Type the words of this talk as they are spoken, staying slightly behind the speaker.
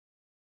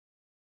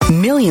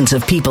Millions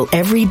of people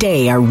every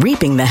day are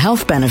reaping the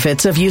health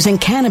benefits of using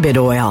cannabis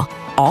oil,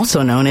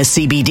 also known as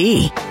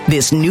CBD.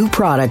 This new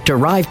product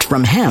derived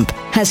from hemp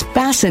has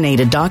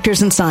fascinated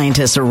doctors and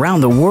scientists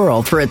around the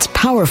world for its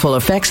powerful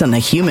effects on the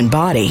human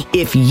body.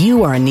 If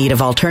you are in need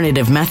of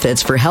alternative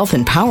methods for health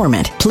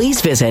empowerment, please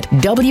visit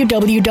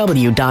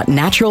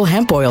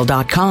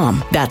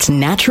www.naturalhempoil.com. That's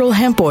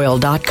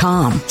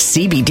naturalhempoil.com.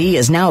 CBD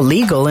is now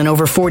legal in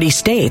over 40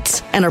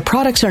 states, and our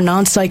products are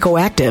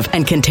non-psychoactive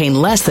and contain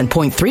less than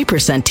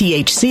 0.3%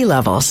 THC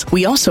levels.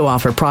 We also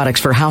offer products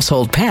for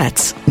household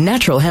pets.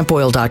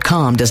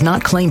 Naturalhempoil.com does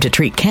not claim to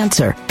treat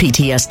cancer,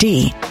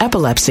 PTSD,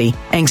 epilepsy,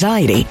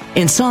 anxiety,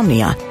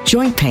 insomnia,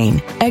 joint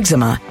pain,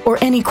 eczema, or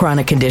any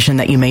chronic condition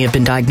that you may have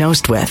been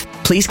diagnosed with.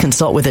 Please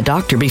consult with a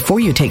doctor before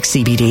you take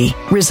CBD.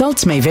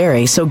 Results may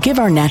vary, so give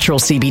our natural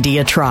CBD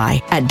a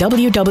try at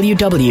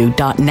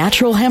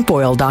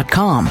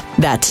www.naturalhempoil.com.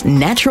 That's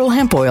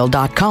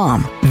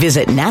naturalhempoil.com.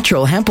 Visit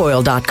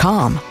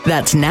naturalhempoil.com.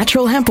 That's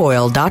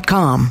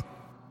naturalhempoil.com.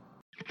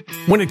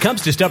 When it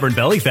comes to stubborn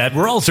belly fat,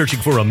 we're all searching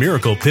for a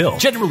miracle pill.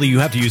 Generally, you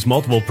have to use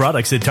multiple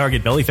products that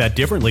target belly fat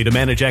differently to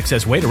manage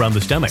excess weight around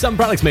the stomach. Some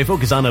products may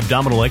focus on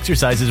abdominal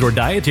exercises or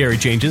dietary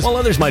changes, while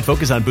others might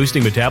focus on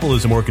boosting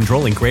metabolism or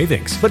controlling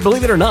cravings. But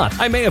believe it or not,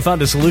 I may have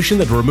found a solution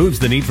that removes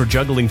the need for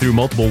juggling through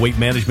multiple weight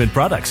management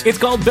products. It's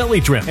called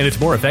Belly Trim, and it's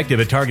more effective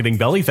at targeting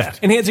belly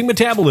fat, enhancing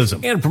metabolism,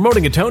 and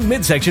promoting a toned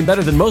midsection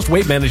better than most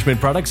weight management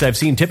products I've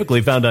seen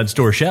typically found on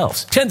store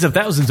shelves. Tens of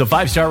thousands of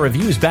 5-star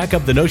reviews back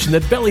up the notion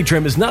that Belly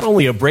Trim is not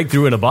only a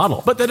breakthrough in a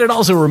bottle, but that it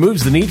also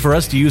removes the need for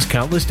us to use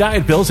countless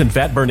diet pills and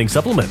fat-burning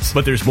supplements.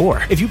 But there's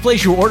more. If you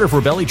place your order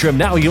for Belly Trim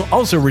now, you'll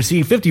also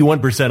receive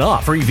 51%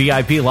 off, free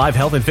VIP live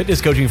health and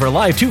fitness coaching for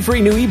life, 2 free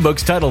new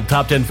ebooks titled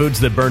Top 10 Foods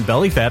That Burn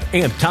Belly Fat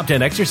and Top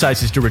 10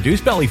 Exercises to Reduce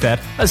Belly Fat,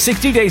 a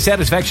 60-day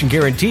satisfaction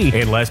guarantee,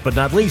 and last but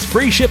not least,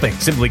 free shipping.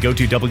 Simply go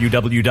to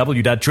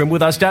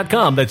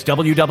www.trimwithus.com. That's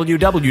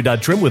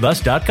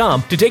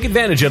www.trimwithus.com to take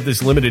advantage of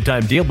this limited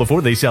time deal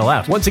before they sell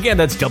out. Once again,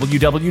 that's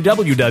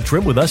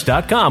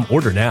www.trimwithus.com.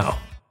 Order now.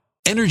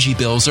 Energy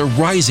bills are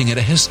rising at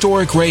a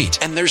historic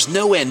rate, and there's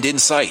no end in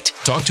sight.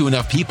 Talk to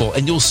enough people,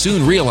 and you'll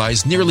soon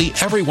realize nearly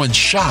everyone's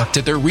shocked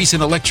at their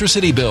recent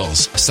electricity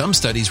bills. Some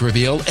studies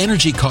reveal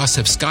energy costs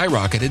have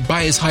skyrocketed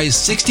by as high as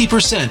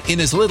 60%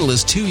 in as little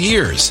as 2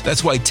 years.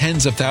 That's why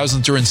tens of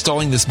thousands are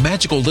installing this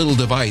magical little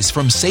device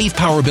from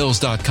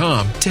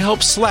SavePowerBills.com to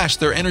help slash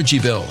their energy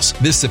bills.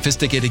 This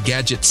sophisticated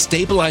gadget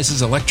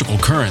stabilizes electrical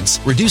currents,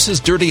 reduces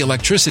dirty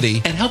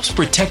electricity, and helps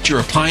protect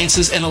your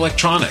appliances and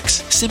electronics.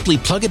 Simply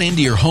plug it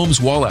into your home's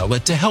wall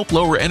outlet to help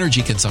lower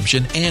energy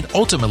consumption and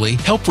ultimately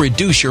help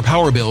reduce your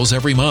power bills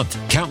every month.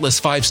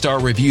 Countless 5-star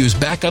reviews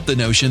back up the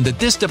notion that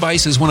this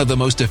device is one of the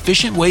most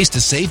efficient ways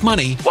to save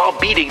money while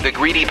beating the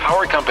greedy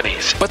power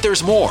companies. But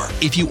there's more.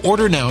 If you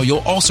order now, you'll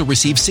also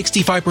receive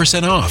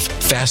 65% off,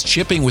 fast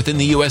shipping within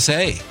the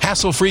USA,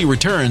 hassle-free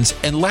returns,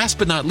 and last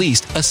but not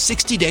least, a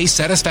 60-day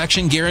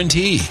satisfaction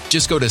guarantee.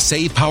 Just go to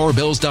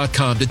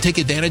SavePowerBills.com to take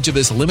advantage of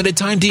this limited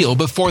time deal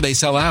before they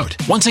sell out.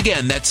 Once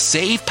again, that's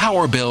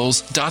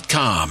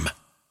SavePowerBills.com.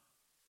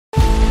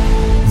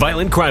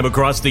 Violent crime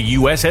across the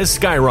U.S. has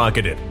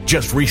skyrocketed.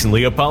 Just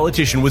recently, a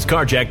politician was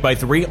carjacked by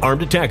 3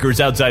 armed attackers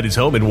outside his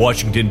home in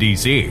Washington,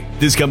 D.C.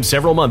 This comes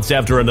several months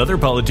after another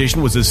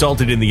politician was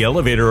assaulted in the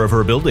elevator of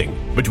her building.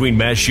 Between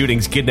mass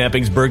shootings,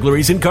 kidnappings,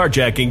 burglaries, and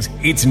carjackings,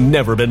 it's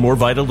never been more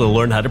vital to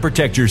learn how to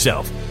protect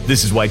yourself.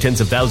 This is why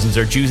tens of thousands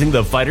are choosing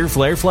the Fighter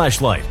Flare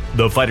flashlight.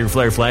 The Fighter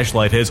Flare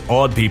flashlight has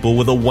awed people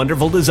with a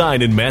wonderful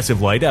design and massive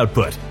light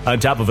output. On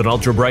top of an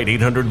ultra-bright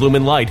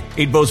 800-lumen light,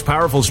 it boasts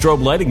powerful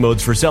strobe lighting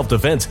modes for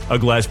self-defense, a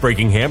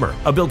glass-breaking hammer,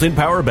 a built-in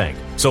power bank,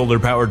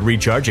 solar-powered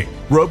recharging,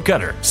 rope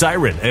cutter,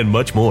 siren, and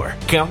much more.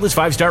 Countless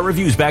 5-star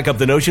reviews back up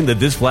the notion that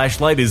this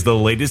flashlight is the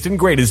latest and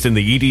greatest in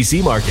the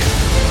EDC market.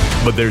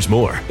 But there's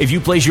more. If you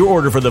place your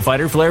order for the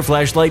Fighter Flare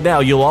flashlight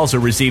now, you'll also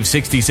receive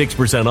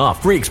 66%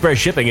 off, free express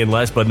shipping, and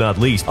last but not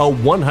least, a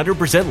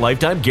 100%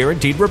 lifetime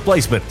guaranteed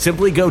replacement.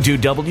 Simply go to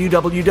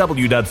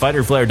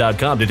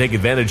www.fighterflare.com to take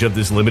advantage of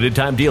this limited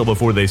time deal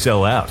before they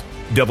sell out.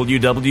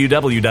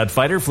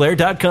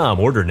 www.fighterflare.com.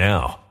 Order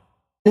now.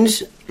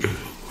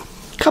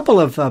 Couple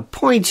of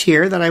points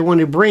here that I want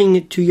to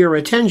bring to your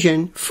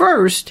attention.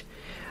 First,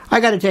 I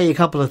got to tell you a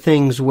couple of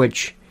things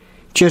which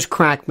just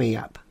crack me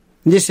up.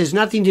 This has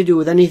nothing to do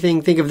with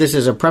anything. Think of this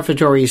as a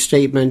prefatory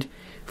statement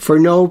for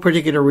no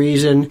particular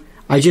reason.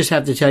 I just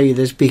have to tell you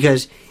this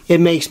because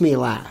it makes me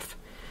laugh.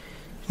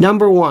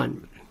 Number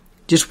one,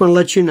 just want to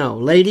let you know,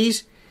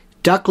 ladies,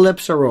 duck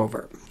lips are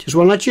over. Just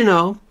want to let you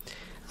know,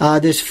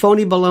 this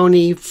phony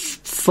baloney,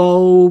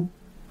 faux,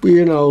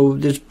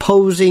 this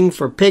posing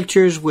for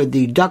pictures with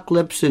the duck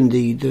lips and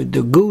the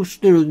goose,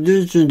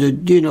 this and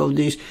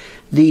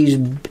these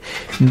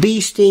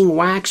beasting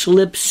wax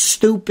lips,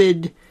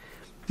 stupid.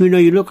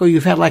 You look, or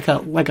you've had like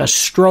a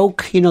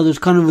stroke. There's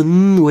kind of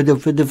with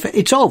the.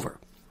 It's over,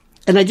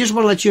 and I just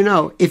want to let you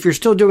know, if you're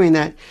still doing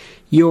that,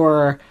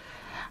 you're,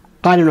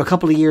 I don't know, a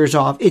couple of years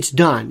off. It's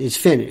done. It's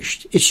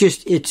finished. It's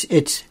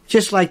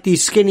just like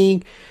these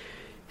skinny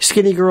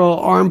Skinny girl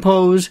arm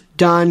pose,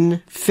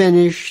 done,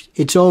 finished,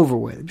 it's over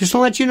with. Just to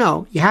let you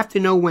know, you have to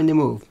know when to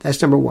move.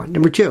 That's number one.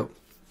 Number two,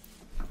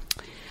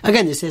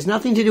 again, this has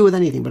nothing to do with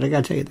anything, but I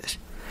got to tell you this.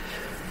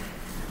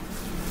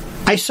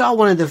 I saw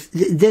one of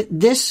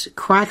this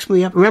cracks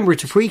me up. Remember,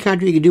 it's a free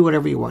country, you can do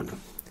whatever you want.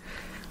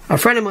 A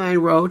friend of mine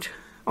wrote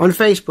on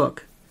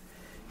Facebook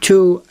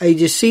to a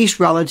deceased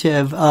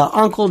relative,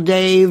 Uncle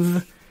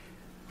Dave,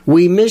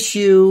 we miss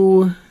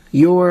you,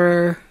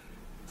 this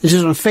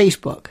is on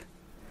Facebook.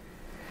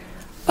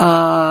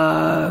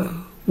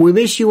 We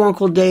miss you,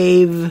 Uncle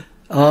Dave.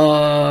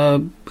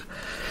 Apparently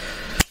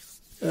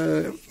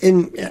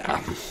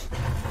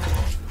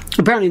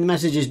the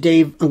message is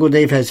Uncle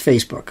Dave has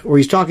Facebook, or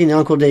he's talking to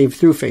Uncle Dave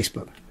through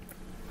Facebook.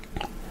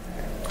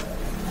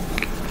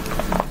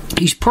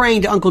 He's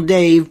praying to Uncle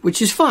Dave,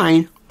 which is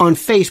fine, on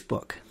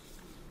Facebook.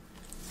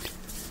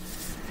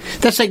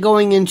 That's like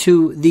going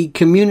into the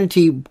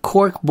community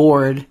cork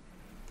board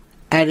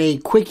at a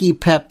Quickie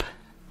Pep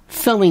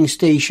filling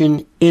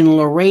station in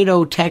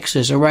Laredo,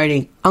 Texas, and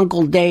writing,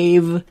 Uncle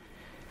Dave,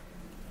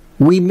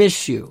 we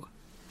miss you.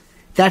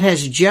 That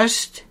has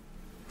just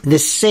the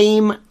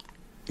same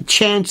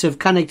chance of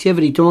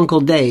connectivity to Uncle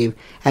Dave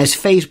as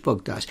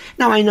Facebook does.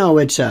 Now, I know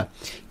it's a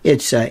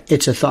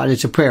thought,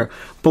 it's a prayer,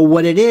 but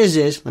what it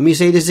is, let me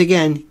say this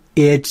again,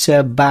 it's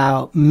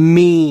about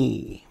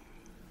me.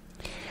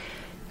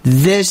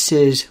 This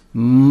is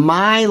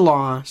my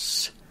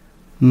loss,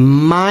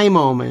 my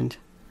moment,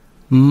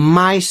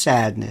 my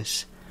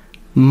sadness,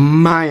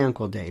 my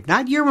Uncle Dave.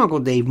 Not your Uncle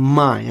Dave,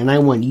 mine. And I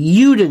want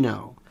you to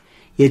know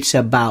it's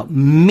about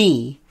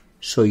me,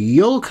 so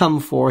you'll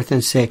come forth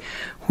and say,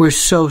 we're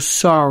so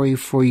sorry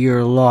for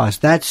your loss.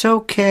 That's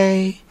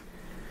okay.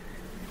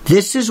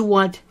 This is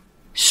what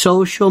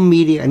social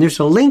media, and there's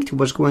a link to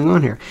what's going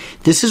on here.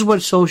 This is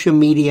what social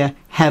media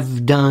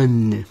have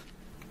done.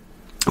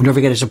 Don't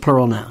forget it's a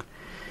plural noun.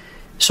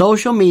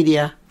 Social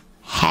media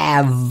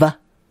have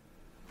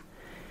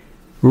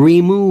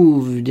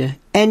removed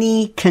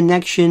any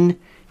connection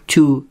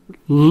to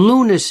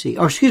lunacy,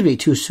 or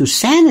to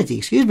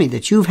sanity,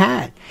 that you've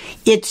had.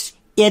 It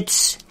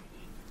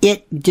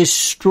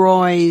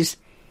destroys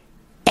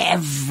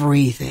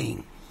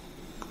everything.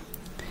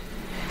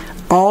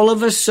 All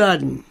of a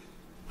sudden,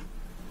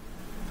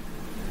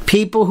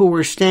 people who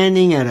were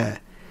standing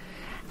at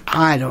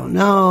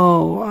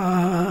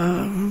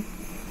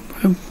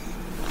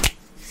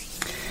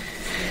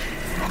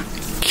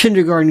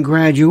kindergarten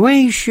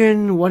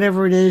graduation,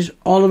 whatever it is,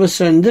 all of a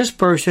sudden this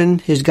person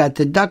has got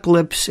the duck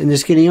lips and the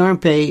skinny arm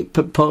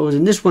pose,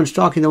 and this one's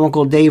talking to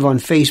Uncle Dave on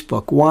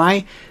Facebook.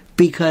 Why?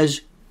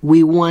 Because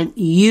we want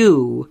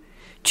you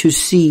to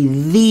see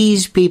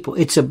these people.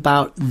 It's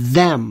about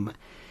them.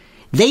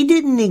 They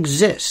didn't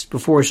exist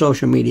before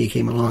social media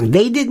came along.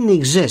 They didn't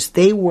exist.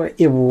 They were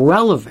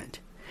irrelevant.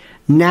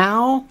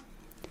 Now,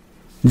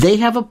 they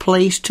have a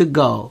place to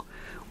go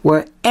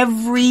where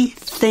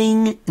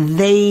everything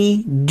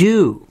they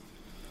do,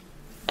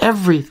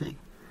 everything,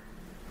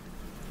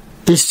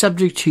 is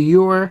subject to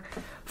your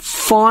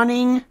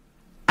fawning,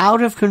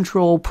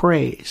 out-of-control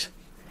praise.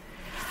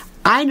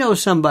 I know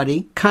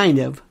somebody,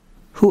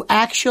 who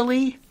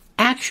actually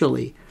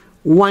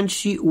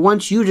wants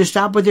you to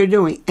stop what they're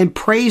doing and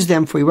praise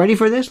them for, you ready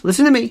for this?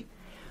 Listen to me.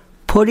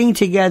 Putting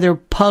together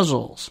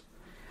puzzles.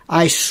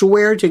 I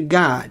swear to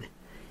God.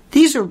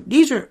 These are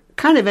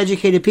kind of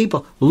educated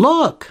people.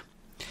 Look,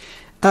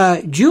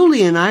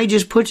 Julie and I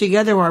just put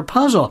together our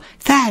puzzle.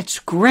 That's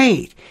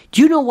great.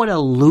 Do you know what a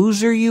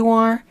loser you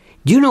are?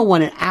 Do you know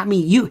what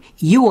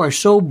you are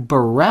so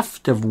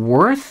bereft of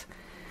worth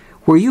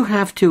where you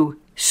have to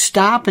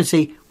stop and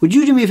say, would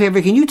you do me a favor?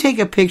 Can you take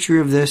a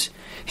picture of this?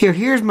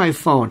 Here's my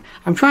phone.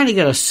 I'm trying to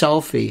get a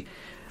selfie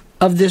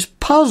of this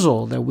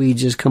puzzle that we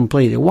just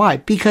completed. Why?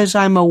 Because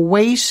I'm a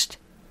waste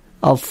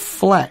of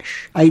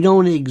flesh. I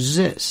don't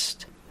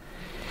exist.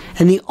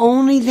 And the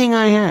only thing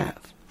I have,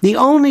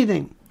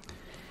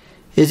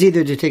 is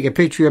either to take a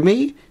picture of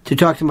me, to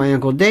talk to my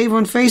Uncle Dave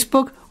on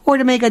Facebook, or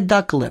to make a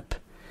duck lip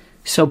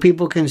so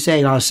people can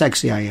say how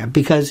sexy I am,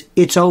 because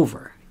it's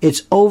over.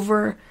 It's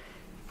over.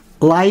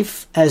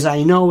 Life as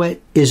I know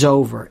it is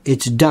over.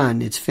 It's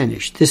done. It's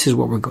finished. This is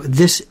what we're going.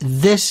 This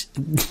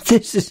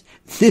is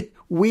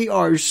we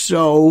are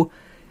so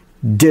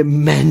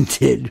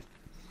demented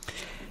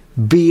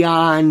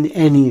beyond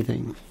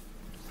anything.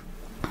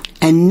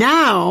 And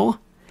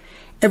now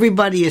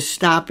everybody is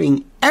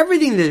stopping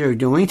everything that they're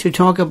doing to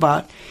talk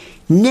about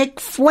Nick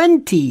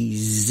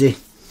Fuentes,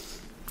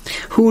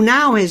 who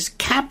now has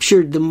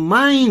captured the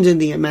minds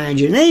and the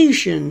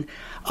imagination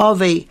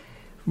of a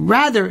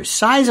rather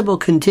sizable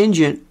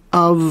contingent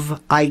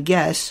of, I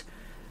guess,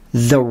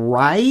 the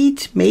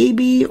right,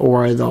 maybe,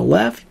 or the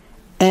left.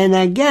 And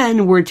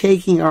again, we're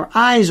taking our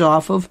eyes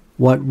off of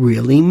what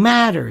really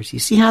matters. You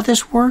see how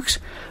this works?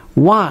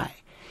 Why?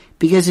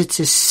 Because it's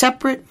a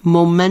separate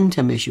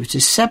momentum issue. It's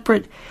a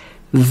separate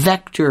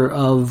vector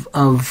of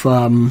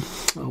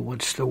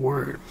what's the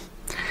word?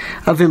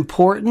 Of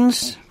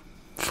importance,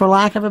 for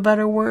lack of a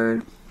better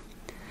word.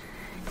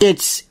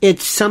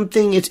 It's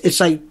something, it's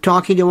like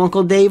talking to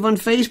Uncle Dave on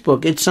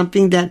Facebook. It's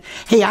something that,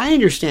 hey, I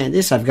understand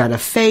this. I've got a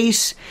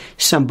face,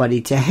 somebody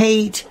to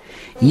hate.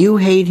 You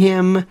hate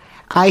him.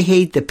 I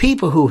hate the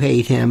people who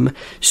hate him.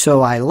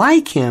 So I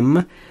like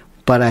him,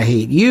 but I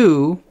hate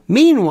you.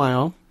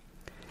 Meanwhile,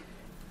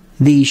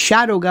 the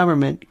shadow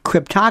government,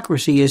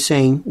 cryptocracy, is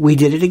saying, we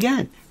did it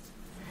again.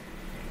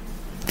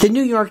 The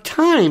New York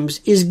Times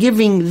is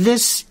giving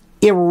this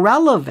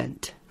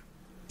irrelevant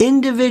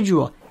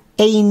individual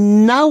a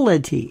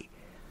nullity,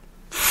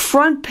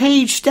 front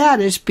page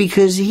status,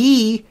 because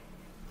he,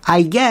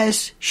 I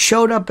guess,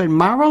 showed up in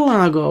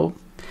Mar-a-Lago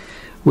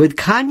with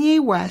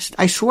Kanye West.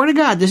 I swear to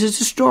God, this is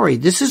the story.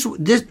 This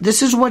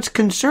is what's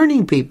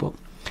concerning people,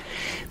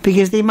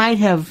 because they might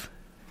have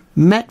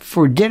met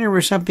for dinner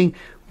or something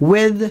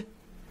with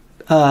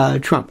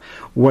Trump.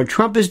 What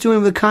Trump is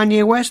doing with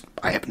Kanye West,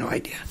 I have no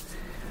idea.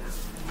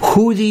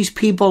 Who these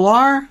people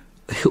are,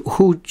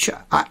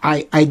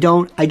 I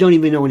don't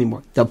even know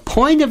anymore. The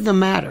point of the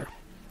matter,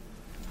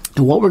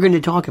 and what we're going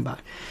to talk about,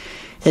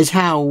 is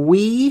how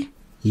we,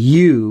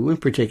 you in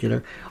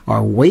particular,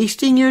 are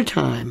wasting your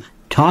time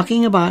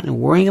talking about and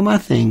worrying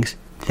about things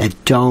that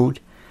don't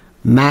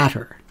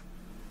matter.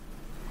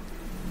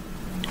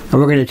 And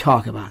we're going to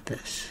talk about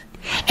this.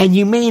 And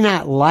you may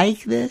not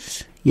like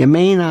this. You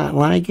may not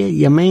like it.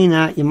 You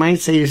might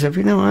say to yourself,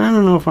 I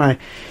don't know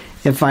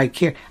if I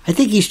care. I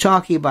think he's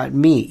talking about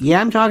me. Yeah,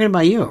 I'm talking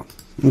about you.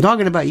 I'm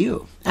talking about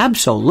you.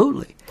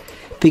 Absolutely.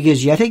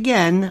 Because yet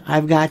again,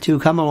 I've got to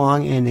come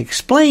along and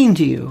explain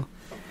to you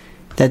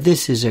that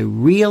this is a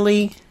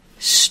really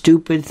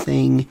stupid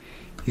thing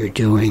you're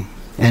doing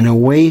and a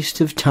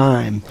waste of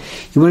time.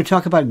 You want to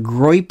talk about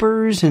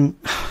groypers and...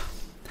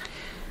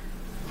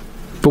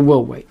 But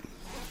we'll wait.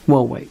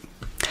 We'll wait.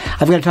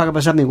 I've got to talk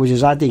about something which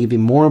is, I think, would be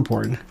more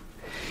important.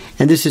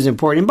 And this is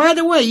important. And by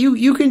the way,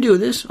 you can do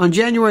this on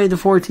January the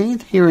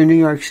 14th here in New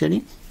York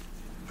City.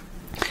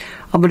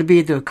 I'm going to be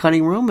at the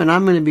cutting room, and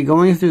I'm going to be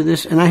going through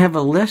this, and I have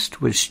a list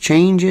which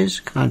changes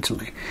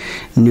constantly.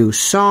 New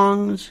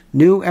songs,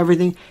 new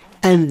everything.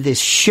 And this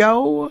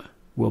show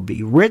will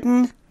be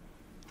written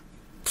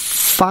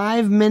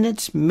 5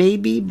 minutes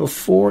maybe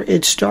before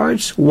it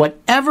starts.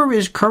 Whatever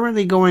is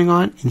currently going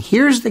on, and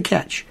here's the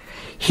catch.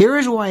 Here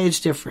is why it's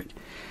different.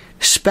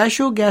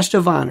 Special guest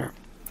of honor.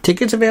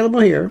 Tickets available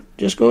here.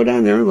 Just go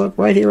down there and look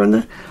right here on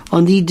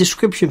the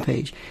description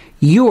page.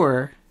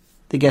 You're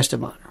the guest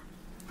of honor,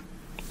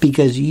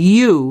 because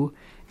you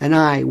and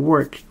I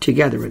work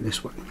together in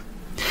this one.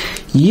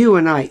 You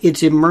and I,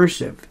 it's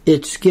immersive.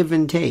 It's give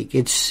and take.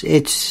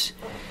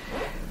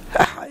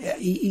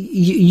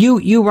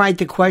 You write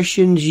the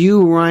questions.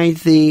 You write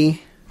the...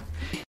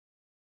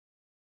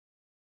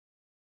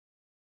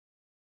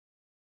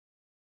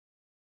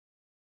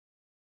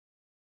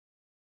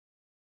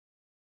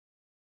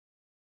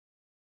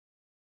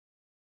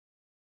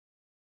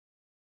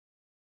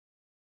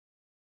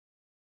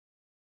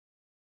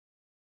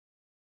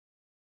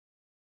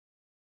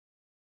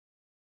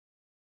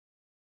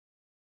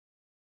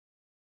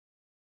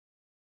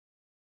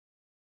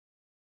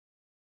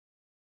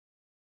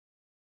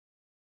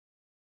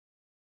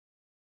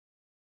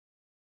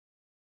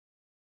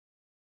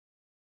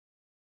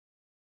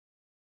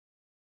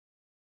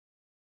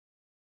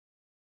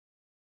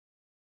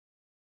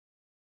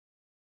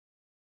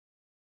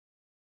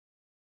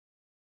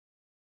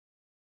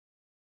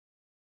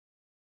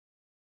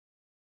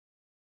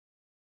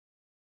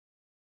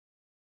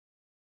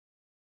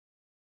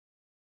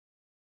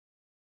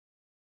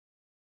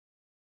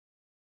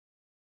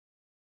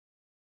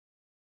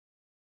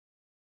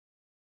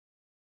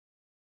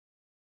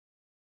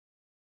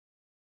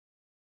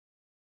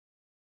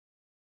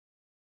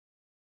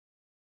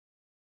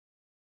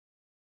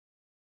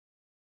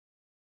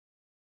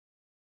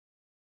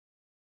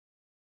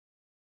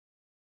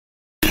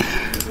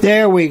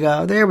 There we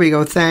go.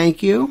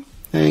 Thank you.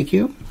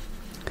 Is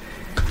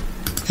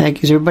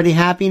everybody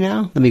happy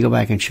now? Let me go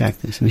back and check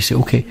this. Let me see.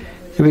 Okay.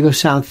 There we go.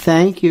 Sound.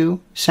 Thank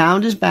you.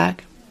 Sound is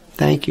back.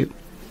 Thank you.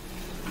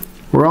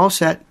 We're all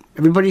set.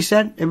 Everybody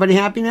set? Everybody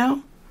happy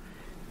now?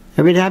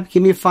 Everybody happy?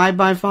 Give me a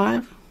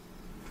 5x5.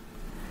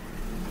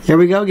 There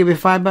we go. Give me a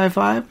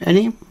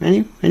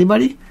 5x5.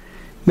 Anybody?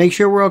 Make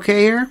sure we're okay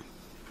here.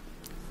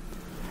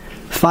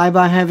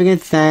 5x5 again.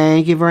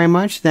 Thank you very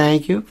much.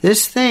 Thank you.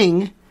 This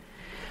thing...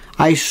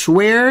 I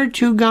swear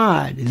to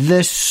God,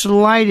 the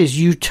slightest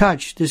you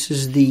touch, this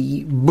is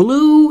the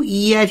Blue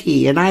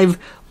Yeti, and I've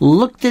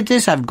looked at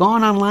this, I've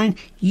gone online,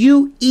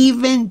 you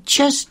even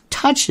just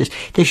touch this.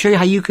 They show you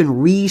how you can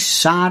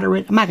resolder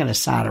it. I'm not going to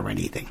solder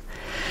anything.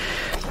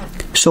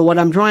 So what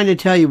I'm trying to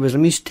tell you is,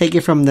 let me take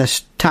it from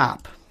the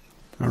top.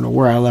 I don't know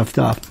where I left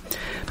off.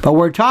 But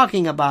we're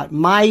talking about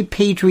My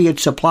Patriot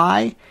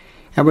Supply,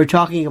 and we're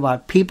talking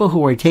about people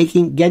who are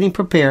getting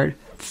prepared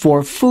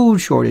for food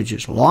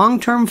shortages,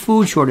 long-term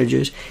food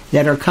shortages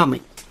that are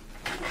coming.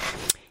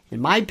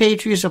 And My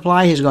Patriot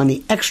Supply has gone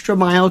the extra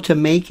mile to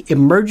make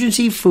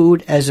emergency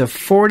food as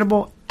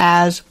affordable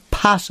as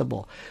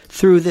possible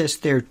through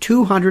their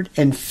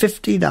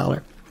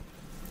 $250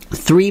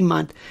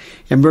 3-month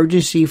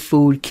emergency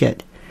food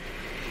kit.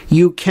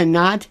 You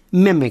cannot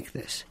mimic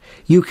this.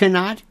 You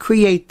cannot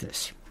create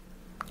this.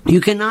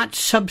 You cannot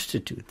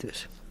substitute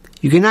this.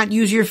 You cannot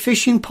use your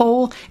fishing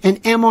pole, an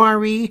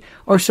MRE,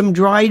 or some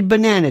dried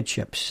banana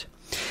chips.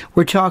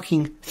 We're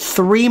talking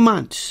 3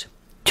 months,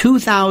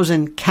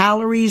 2,000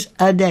 calories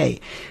a day.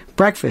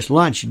 Breakfast,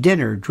 lunch,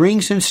 dinner,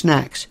 drinks, and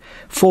snacks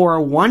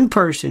for one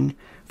person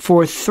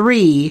for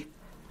 3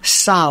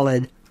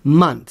 solid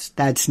months.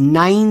 That's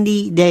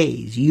 90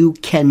 days. You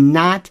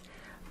cannot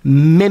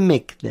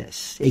mimic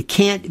this. It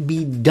can't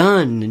be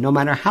done, no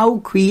matter how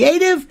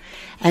creative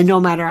and no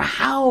matter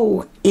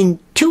how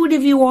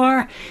intuitive you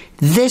are.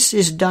 This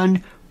is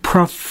done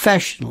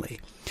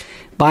professionally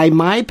by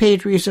My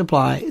Patriot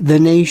Supply, the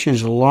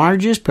nation's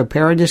largest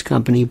preparedness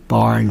company,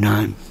 bar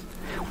none,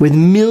 with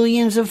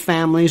millions of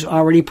families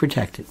already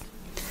protected.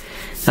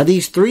 Now,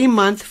 these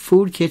 3-month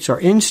food kits are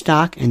in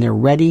stock and they're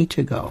ready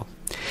to go.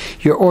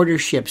 Your order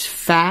ships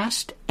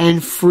fast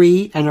and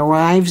free and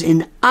arrives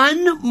in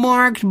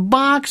unmarked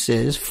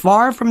boxes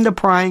far from the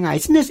prying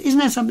eyes. Isn't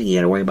that something you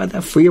got to worry about,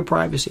 that, for your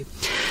privacy?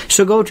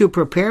 So go to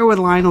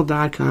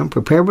preparewithlionel.com,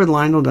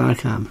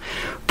 preparewithlionel.com,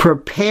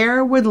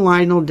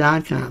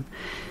 preparewithlionel.com.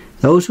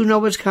 Those who know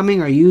what's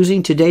coming are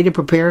using today to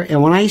prepare.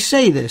 And when I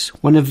say this,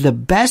 one of the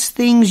best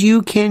things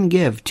you can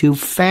give to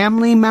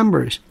family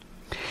members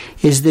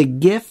is the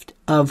gift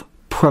of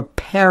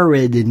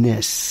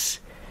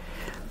preparedness.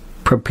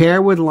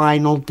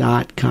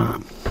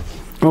 preparewithlionel.com.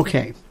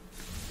 Okay.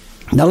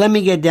 Now let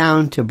me get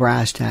down to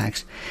brass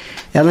tacks.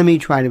 Now let me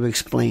try to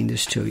explain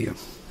this to you.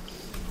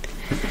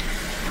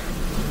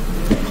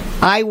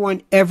 I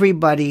want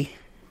everybody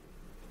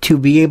to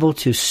be able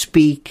to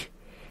speak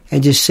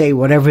and just say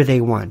whatever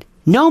they want,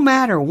 no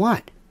matter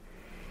what.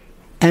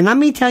 And let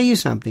me tell you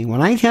something.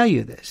 When I tell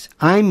you this,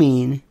 I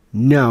mean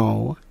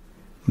no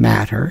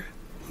matter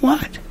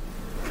what.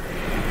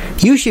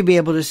 You should be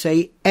able to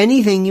say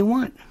anything you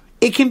want.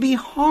 It can be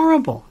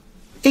horrible.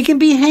 It can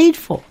be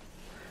hateful.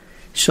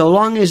 So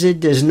long as it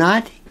does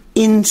not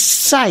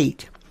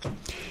incite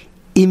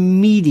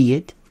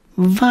immediate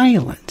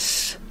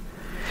violence.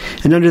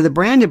 And under the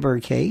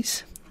Brandenburg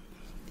case,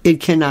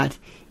 it cannot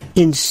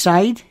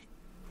incite,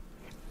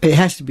 it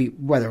has to be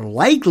rather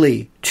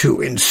likely to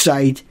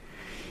incite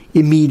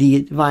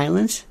immediate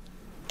violence,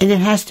 and it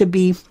has to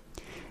be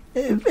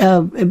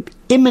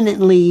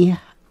imminently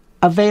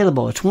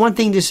available. It's one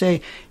thing to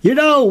say,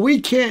 we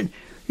can't,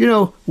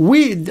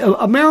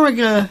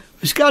 America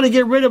has got to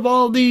get rid of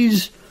all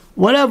these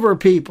whatever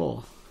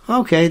people.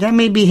 Okay, that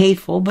may be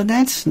hateful, but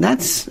that's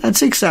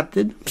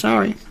accepted.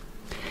 Sorry.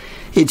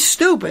 It's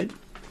stupid.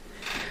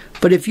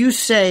 But if you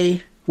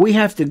say we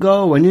have to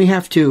go and we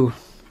have to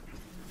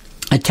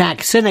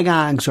attack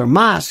synagogues or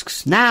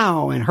mosques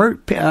now and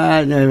hurt...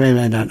 No.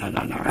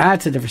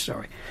 That's a different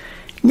story.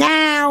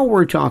 Now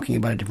we're talking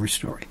about a different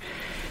story.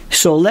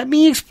 So let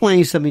me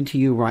explain something to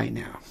you right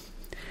now.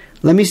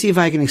 Let me see if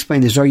I can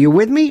explain this. Are you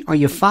with me? Are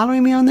you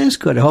following me on this?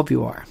 Good, I hope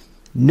you are.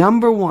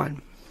 Number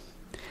one,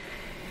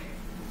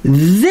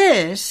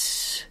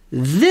 this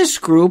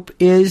group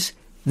is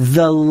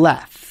the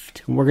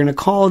left. We're going to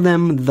call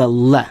them the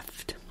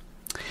left.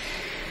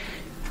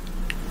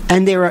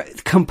 And they're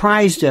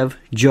comprised of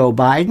Joe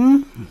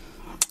Biden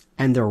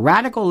and the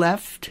radical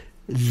left,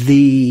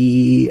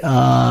 the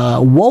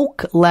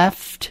woke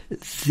left,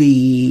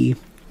 the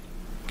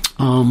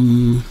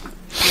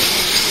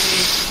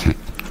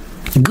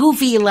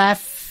goofy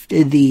left,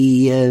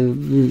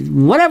 the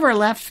whatever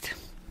left,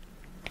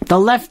 the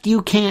left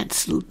you can't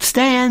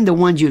stand, the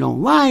ones you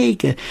don't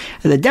like,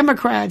 the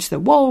Democrats, the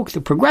woke,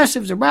 the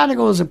progressives, the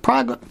radicals,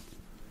 the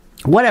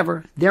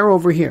whatever, they're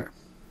over here.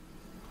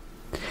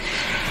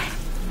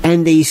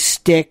 And they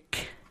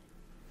stick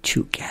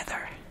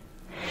together.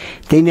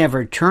 They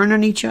never turn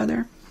on each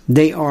other.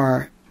 They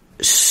are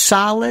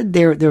solid.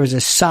 There is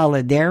a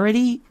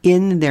solidarity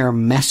in their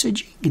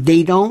messaging.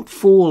 They don't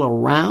fool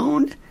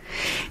around.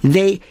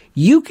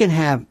 You can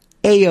have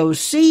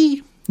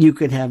AOC, you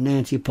could have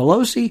Nancy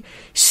Pelosi,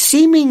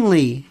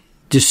 seemingly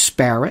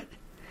disparate,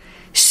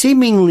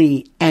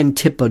 seemingly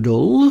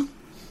antipodal,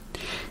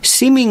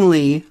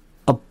 seemingly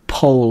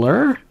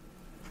polar,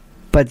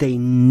 but they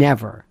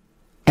never,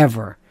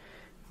 ever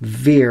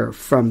veer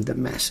from the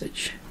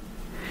message.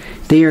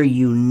 They are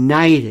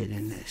united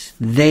in this.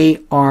 They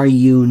are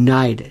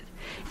united.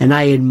 And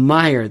I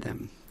admire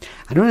them.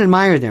 I don't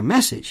admire their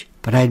message,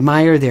 but I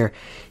admire they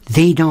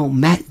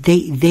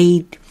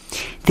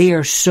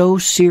are so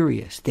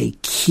serious. They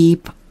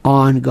keep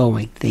on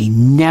going. They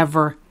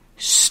never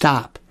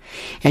stop.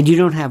 And you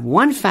don't have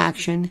one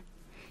faction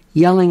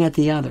yelling at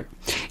the other.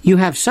 You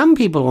have some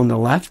people on the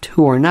left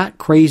who are not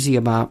crazy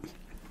about,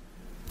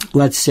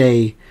 let's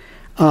say,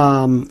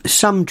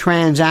 some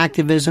trans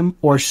activism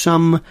or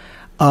some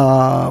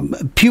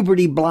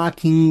puberty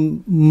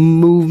blocking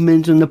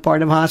movement on the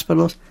part of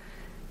hospitals.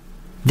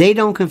 They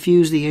don't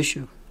confuse the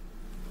issue.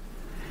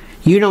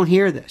 You don't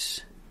hear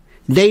this.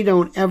 They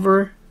don't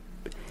ever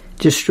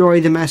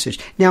destroy the message.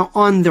 Now,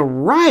 on the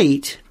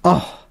right,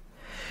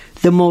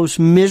 the most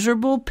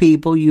miserable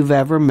people you've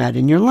ever met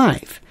in your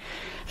life.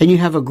 And you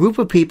have a group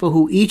of people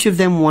who each of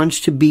them wants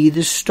to be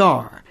the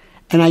star.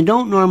 And I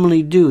don't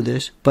normally do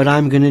this, but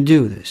I'm going to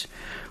do this.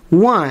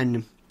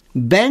 One,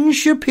 Ben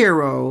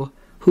Shapiro,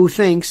 who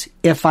thinks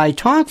if I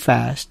talk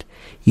fast,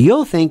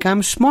 you'll think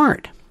I'm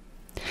smart.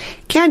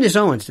 Candace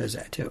Owens does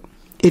that too.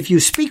 If you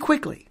speak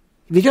quickly,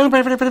 if you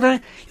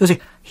don't, you'll say,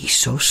 he's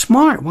so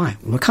smart. Why?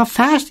 Look how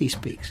fast he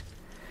speaks.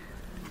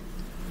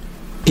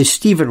 Is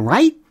Stephen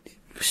Wright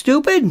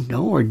stupid?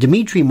 No. Or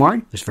Dimitri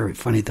Martin? It was very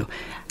funny though.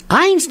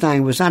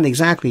 Einstein was not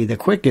exactly the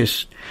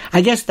quickest.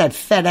 I guess that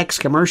FedEx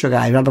commercial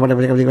guy, you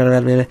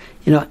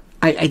know,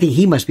 I think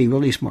he must be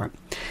really smart.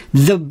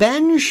 The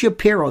Ben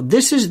Shapiro,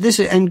 this is,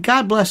 and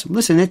God bless him.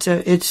 Listen, it's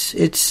an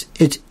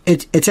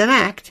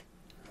act.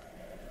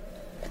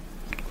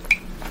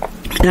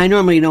 And I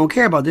normally don't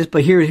care about this,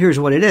 but here's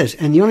what it is.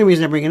 And the only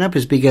reason I bring it up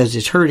is because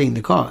it's hurting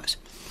the cause.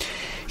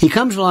 He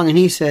comes along and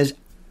he says,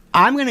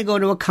 I'm going to go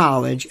to a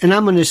college and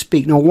I'm going to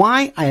speak. Now,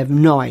 why? I have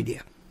no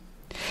idea.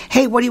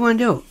 Hey, what do you want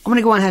to do? I'm going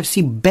to go and have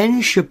see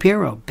Ben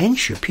Shapiro. Ben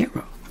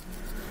Shapiro.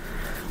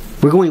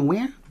 We're going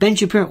where? Ben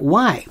Shapiro.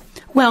 Why?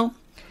 Well,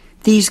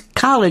 these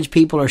college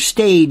people are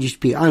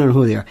staged people. I don't know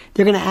who they are.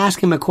 They're going to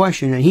ask him a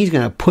question, and he's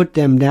going to put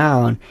them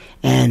down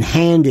and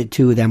hand it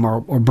to them,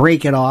 or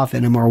break it off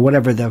in them, or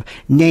whatever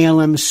nail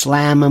him,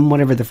 slam him,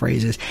 whatever the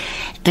phrase is.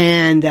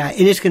 And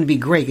it's going to be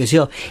great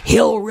because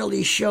he'll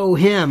really show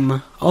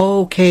him.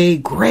 Okay,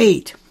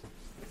 great.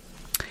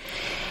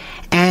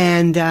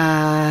 And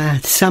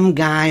some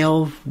guy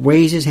will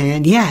raise his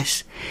hand.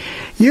 Yes,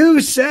 you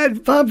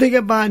said something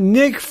about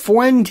Nick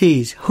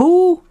Fuentes.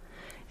 Who?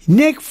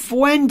 Nick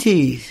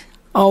Fuentes.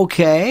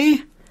 Okay.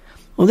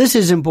 Well, this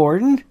is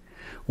important.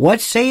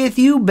 What saith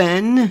you,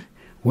 Ben?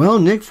 Well,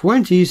 Nick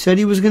Fuentes said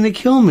he was going to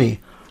kill me.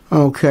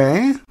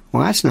 Okay.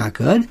 Well, that's not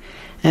good.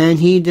 And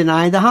he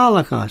denied the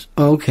Holocaust.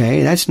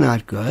 Okay, that's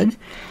not good.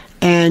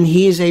 And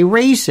he is a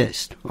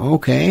racist.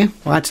 Okay.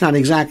 Well, that's not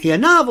exactly a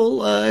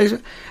novel.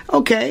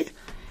 Okay.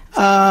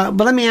 But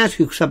let me ask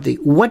you something.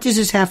 What does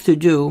this have to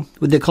do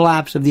with the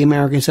collapse of the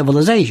American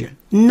civilization?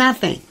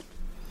 Nothing.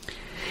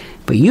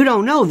 But you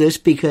don't know this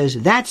because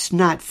that's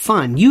not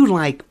fun. You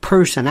like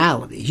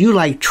personalities. You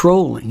like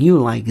trolling. You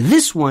like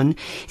this one.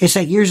 It's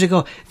like years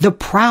ago, the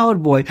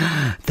Proud Boys.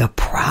 The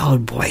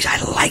Proud Boys.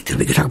 I liked it.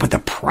 We could talk about the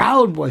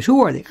Proud Boys.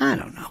 Who are they? I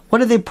don't know.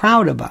 What are they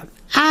proud about?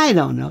 I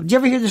don't know. Did you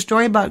ever hear the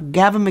story about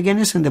Gavin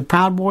McInnes and the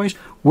Proud Boys?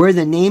 Where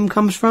the name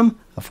comes from?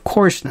 Of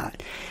course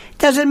not.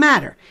 Doesn't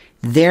matter.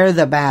 They're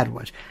the bad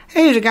ones.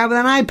 Hey, there's a guy with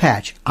an eye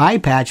patch. Eye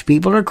patch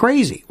people are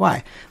crazy.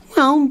 Why?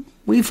 Well,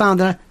 we found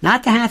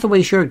not the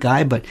Hathaway shirt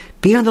guy, but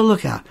be on the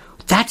lookout.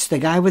 That's the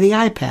guy with the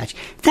eye patch.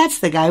 That's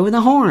the guy with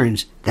the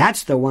horns.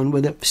 That's the one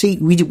with the... See,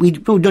 we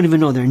don't even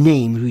know their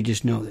names. We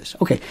just know this.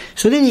 Okay,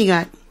 so then you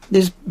got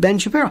this Ben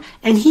Shapiro,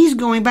 and he's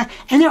going back,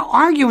 and they're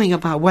arguing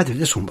about whether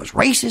this one was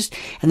racist,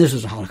 and this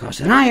was a Holocaust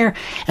denier,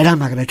 and I'm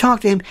not going to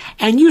talk to him,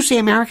 and you say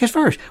America's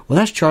first. Well,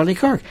 that's Charlie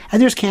Kirk.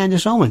 And there's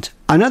Candace Owens,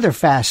 another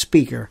fast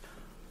speaker,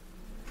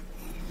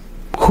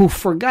 who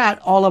forgot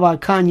all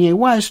about Kanye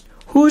West,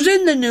 who's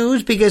in the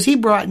news because he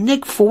brought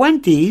Nick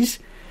Fuentes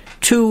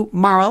to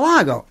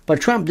Mar-a-Lago. But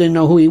Trump didn't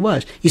know who he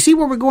was. You see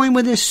where we're going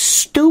with this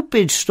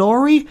stupid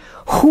story?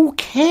 Who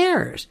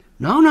cares?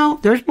 No,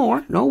 there's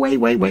more. No,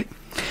 wait.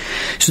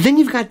 So then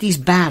you've got these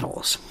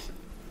battles.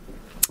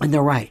 And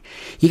they're right.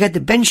 You got the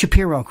Ben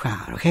Shapiro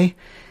crowd, okay?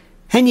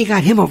 And you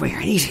got him over here,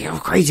 and he's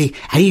crazy.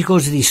 And he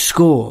goes to these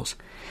schools.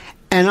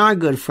 And our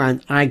good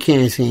friend, I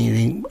can't say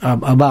anything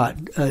about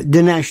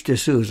Dinesh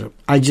D'Souza.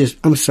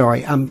 I'm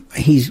sorry.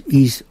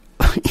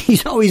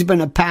 He's always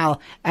been a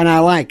pal, and I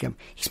like him.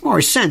 He's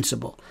more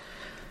sensible.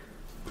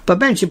 But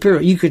Ben Shapiro,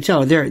 you could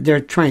tell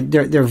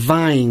they're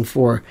vying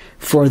for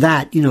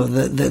that, you know,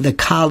 the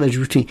college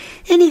routine.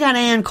 And you got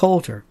Ann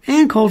Coulter.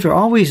 Ann Coulter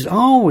always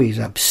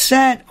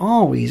upset,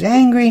 always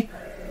angry.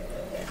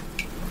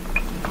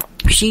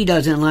 She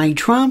doesn't like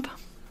Trump.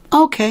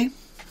 Okay,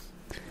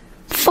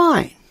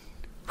 fine.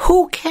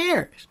 Who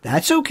cares?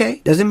 That's okay.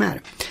 Doesn't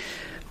matter.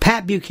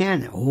 Pat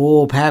Buchanan.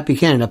 Oh, Pat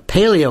Buchanan, a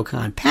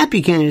paleocon. Pat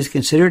Buchanan is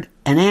considered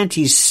an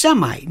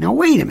anti-Semite. Now,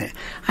 wait a minute.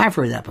 I've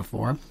heard that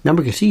before.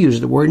 Remember, because he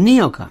uses the word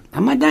neocon.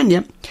 I'm not done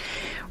yet.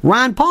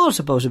 Ron Paul is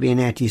supposed to be an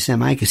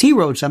anti-Semite because he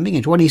wrote something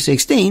in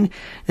 2016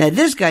 that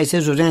this guy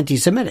says was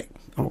anti-Semitic.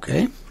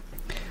 Okay.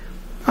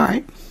 All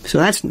right. So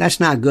that's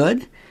not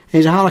good.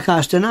 He's a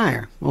Holocaust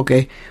denier.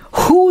 Okay.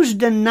 Who's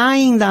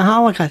denying the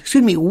Holocaust?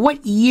 Excuse me,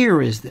 what year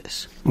is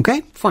this?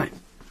 Okay, fine.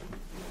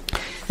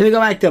 Then we go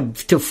back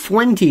to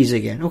Fuentes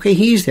again. Okay,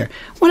 he's there.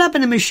 What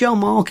happened to Michelle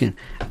Malkin?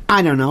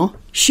 I don't know.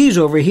 She's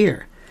over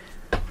here.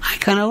 I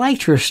kind of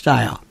liked her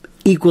style.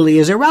 Equally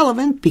as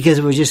irrelevant, because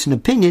it was just an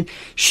opinion.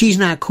 She's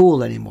not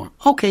cool anymore.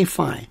 Okay,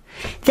 fine.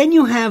 Then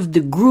you have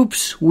the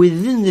groups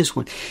within this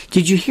one.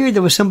 Did you hear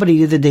there was somebody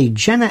the other day,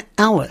 Jenna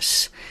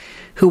Ellis,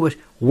 who was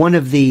one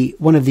of the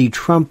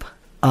Trump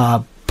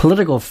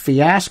political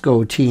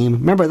fiasco team.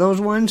 Remember those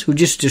ones who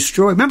just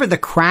destroyed? Remember the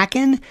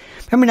Kraken?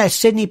 Remember that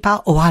Sidney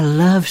Powell? Oh, I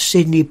love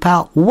Sidney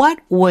Powell. What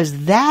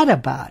was that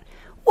about?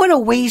 What a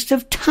waste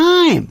of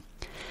time.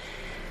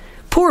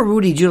 Poor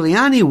Rudy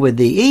Giuliani with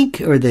the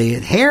ink or the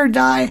hair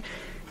dye.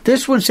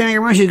 This one standing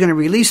around, she's going to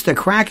release the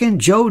Kraken.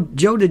 Joe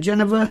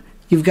DeGenova.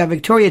 You've got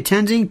Victoria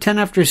Tenzing, 10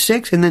 after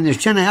 6. And then there's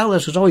Jenna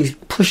Ellis, who's always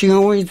pushing her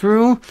way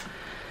through.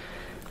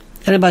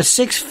 And about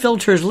 6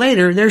 filters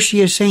later, there she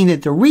is saying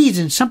that the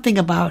reason, something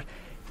about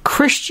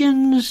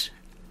Christians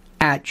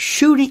at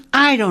shooting.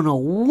 I don't know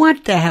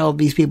what the hell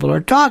these people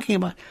are talking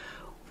about.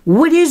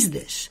 What is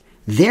this?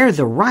 They're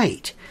the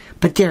right.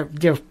 But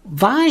they're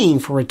vying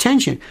for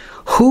attention.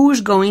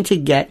 Who's going to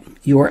get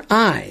your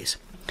eyes?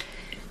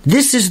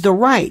 This is the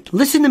right.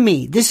 Listen to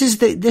me. This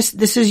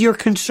is your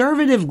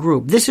conservative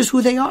group. This is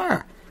who they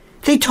are.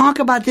 They talk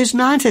about this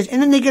nonsense, and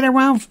then they get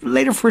around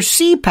later for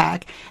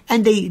CPAC,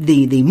 and they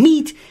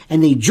meet,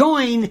 and they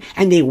join,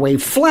 and they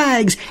wave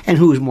flags, and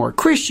who's more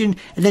Christian,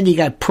 and then you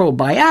got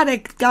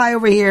probiotic guy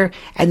over here,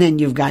 and then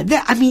you've got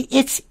that. I mean,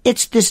 it's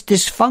this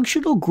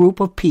dysfunctional group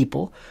of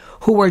people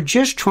who are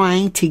just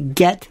trying to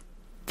get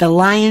the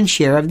lion's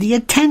share of the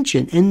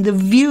attention and the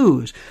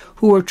views,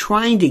 who are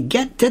trying to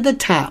get to the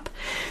top.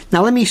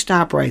 Now, let me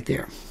stop right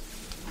there.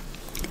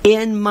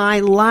 In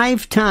my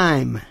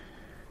lifetime,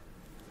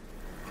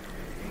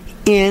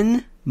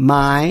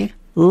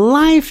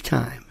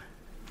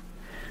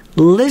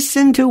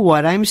 listen to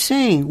what I'm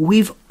saying.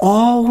 We've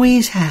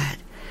always had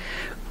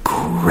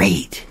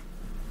great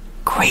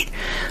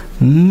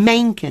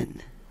Mencken,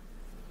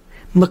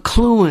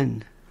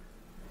 McLuhan.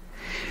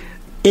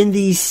 In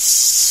the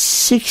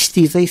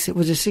 60s,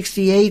 was it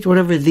 68,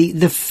 whatever,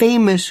 the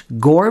famous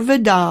Gore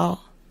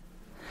Vidal,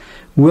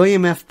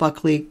 William F.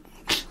 Buckley.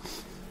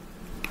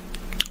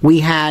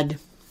 We had,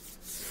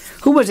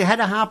 who was it,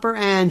 Hedda Hopper,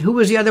 and who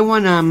was the other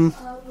one?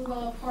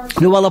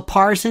 Luella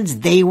Parsons.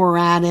 They were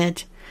at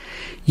it.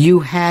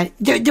 You had,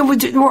 there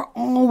were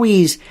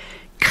always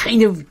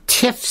kind of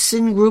tiffs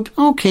in groups.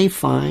 Okay,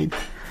 fine.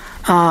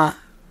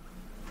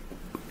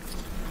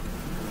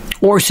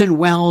 Orson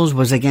Welles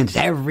was against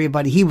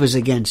everybody. He was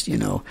against,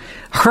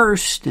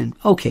 Hearst, and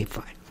okay,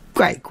 fine.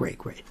 Great.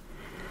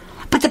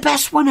 But the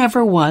best one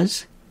ever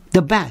was,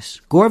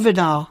 Gore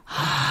Vidal.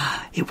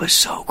 It was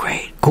so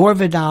great. Gore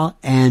Vidal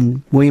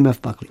and William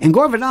F. Buckley. And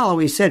Gore Vidal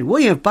always said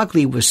William F.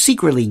 Buckley was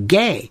secretly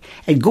gay.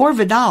 And Gore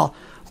Vidal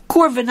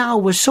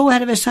was so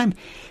ahead of his time.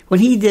 When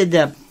he did,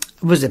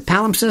 was it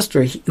Palimpsest?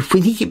 Or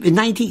when he came in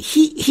 19,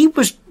 he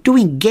was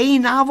doing gay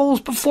novels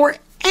before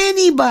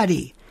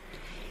anybody.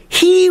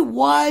 He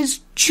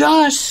was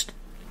just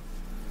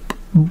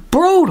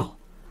brutal.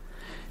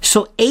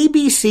 So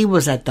ABC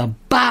was at the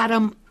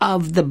bottom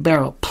of the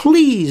barrel.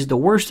 Please, the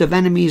worst of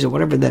enemies, or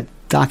whatever that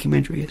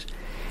documentary is.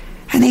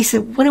 And they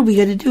said, what are we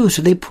going to do?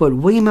 So they put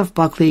William F.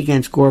 Buckley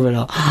against Gore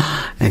Vidal.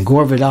 And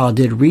Gore Vidal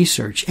did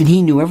research. And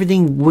he knew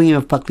everything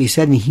William F. Buckley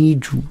said, and he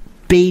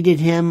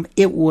baited him.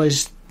 It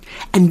was...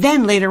 And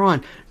then later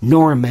on,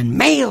 Norman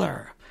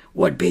Mailer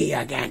would be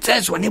against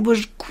this one. It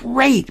was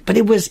great, but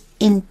it was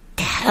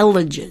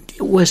intelligent.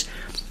 It was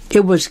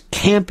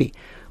campy.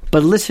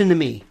 But listen to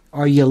me.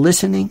 Are you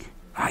listening?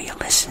 Are you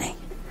listening?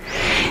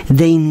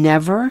 They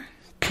never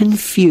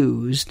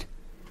confused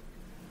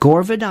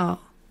Gore Vidal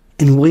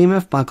and William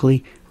F.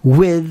 Buckley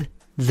with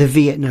the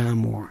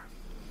Vietnam War.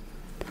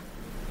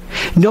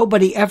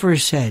 Nobody ever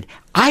said,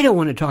 I don't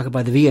want to talk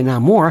about the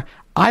Vietnam War.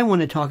 I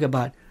want to talk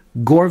about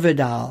Gore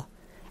Vidal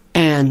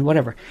and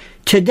whatever.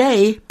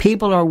 Today,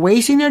 people are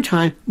wasting their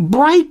time.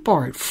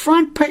 Breitbart,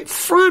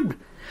 front.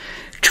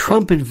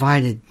 Trump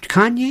invited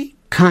Kanye.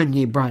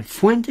 Kanye brought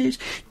Fuentes.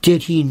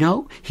 Did he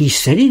know? He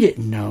said he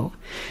didn't know.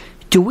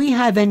 Do we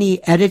have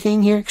any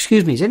editing here?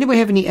 Excuse me. Does anybody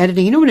have any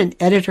editing? You know what an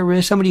editor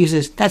is? Somebody who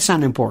says, that's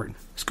not important.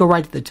 Let's go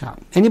right to the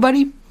top.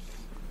 Anybody?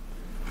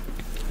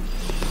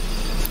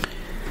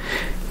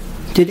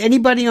 Did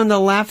anybody on the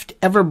left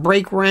ever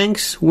break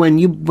ranks when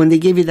they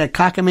gave you that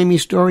cockamamie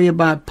story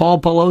about Paul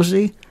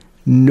Pelosi?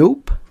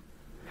 Nope.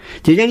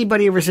 Did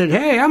anybody ever say,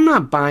 hey, I'm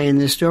not buying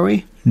this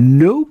story?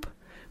 Nope.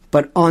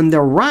 But on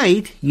the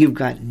right, you've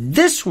got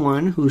this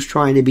one who's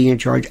trying to be in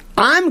charge.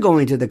 I'm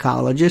going to the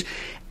colleges,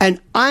 and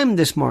I'm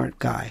the smart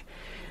guy.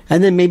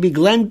 And then maybe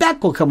Glenn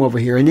Beck will come over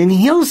here, and then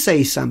he'll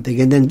say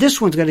something. And then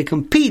this one's going to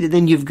compete. And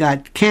then you've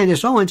got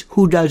Candace Owens,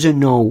 who doesn't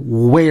know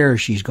where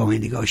she's going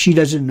to go. She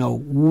doesn't know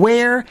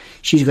where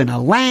she's going to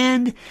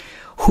land,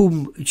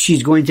 whom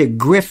she's going to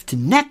grift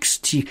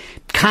next.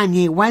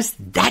 Kanye West,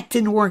 that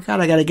didn't work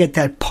out. I got to get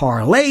that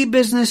parlay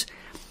business.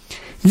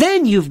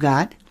 Then you've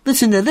got...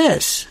 Listen to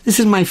this. This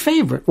is my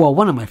favorite. Well,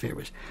 one of my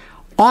favorites.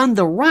 On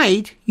the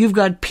right, you've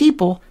got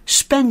people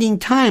spending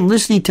time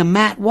listening to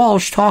Matt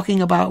Walsh talking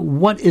about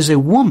what is a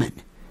woman.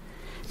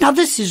 Now,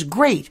 this is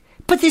great,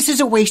 but this is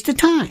a waste of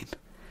time.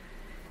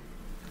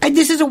 And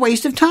this is a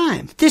waste of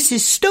time. This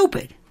is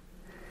stupid.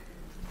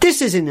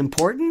 This isn't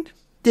important.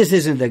 This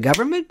isn't the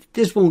government.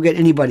 This won't get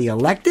anybody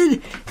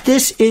elected.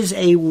 This is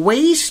a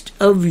waste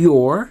of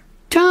your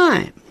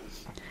time.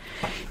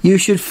 You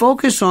should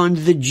focus on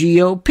the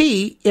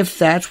GOP if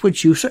that's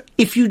what you...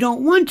 If you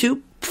don't want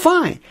to,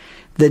 fine.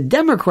 The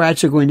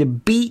Democrats are going to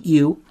beat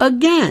you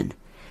again.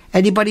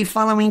 Anybody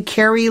following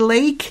Carrie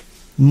Lake?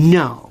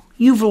 No.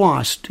 You've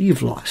lost.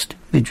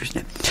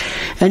 Interesting.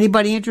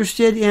 Anybody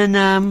interested in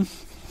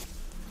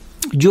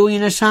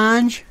Julian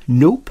Assange?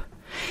 Nope.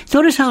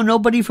 Notice how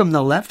nobody from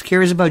the left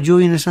cares about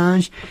Julian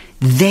Assange?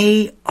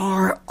 They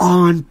are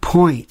on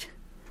point.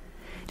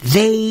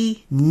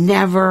 They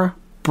never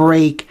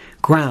break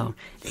ground.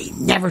 They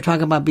never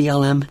talk about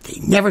BLM. They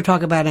never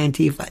talk about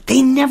Antifa.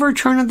 They never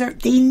turn on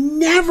they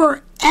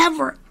never,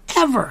 ever,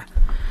 ever.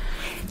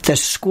 The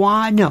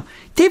squad, no.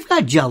 They've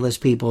got jealous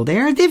people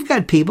there. They've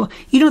got people.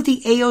 You don't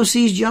think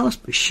AOC's jealous?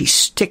 But she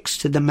sticks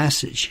to the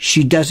message.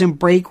 She doesn't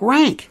break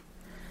rank.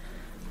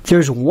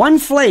 There's one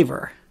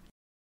flavor.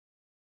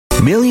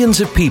 Millions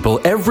of people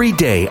every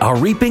day are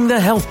reaping the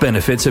health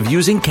benefits of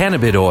using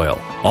cannabis oil,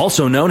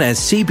 also known as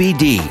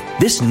CBD.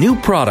 This new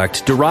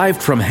product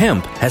derived from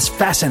hemp has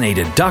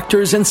fascinated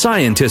doctors and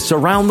scientists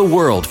around the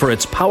world for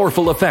its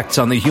powerful effects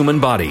on the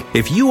human body.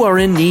 If you are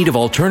in need of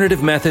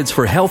alternative methods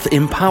for health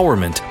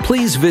empowerment,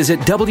 please visit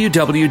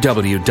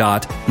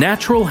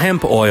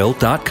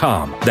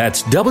www.naturalhempoil.com.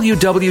 That's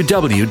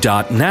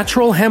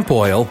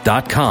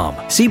www.naturalhempoil.com.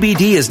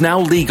 CBD is now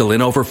legal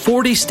in over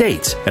 40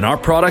 states, and our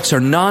products are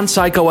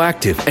non-psychoactive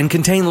and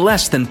contain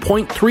less than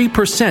 0.3%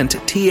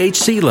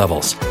 THC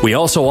levels. We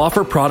also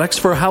offer products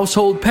for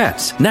household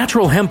pets.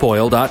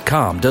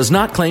 NaturalHempOil.com does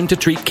not claim to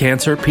treat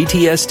cancer,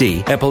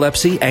 PTSD,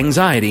 epilepsy,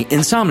 anxiety,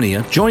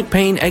 insomnia, joint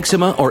pain,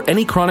 eczema, or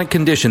any chronic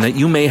condition that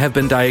you may have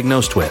been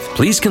diagnosed with.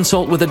 Please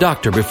consult with a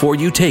doctor before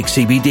you take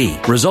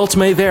CBD. Results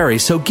may vary,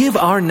 so give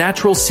our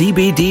natural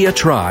CBD a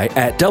try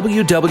at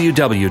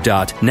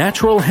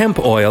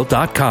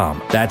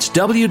www.naturalhempoil.com. That's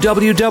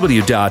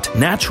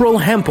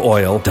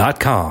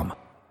www.naturalhempoil.com.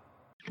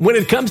 When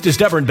it comes to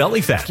stubborn belly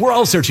fat, we're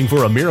all searching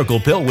for a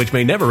miracle pill which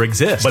may never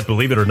exist. But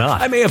believe it or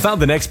not, I may have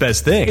found the next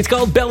best thing. It's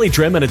called Belly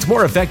Trim, and it's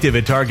more effective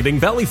at targeting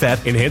belly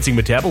fat, enhancing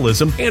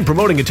metabolism, and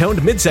promoting a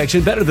toned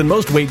midsection better than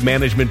most weight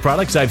management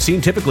products I've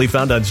seen typically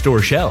found on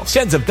store shelves.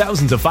 Tens of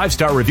thousands of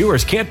 5-star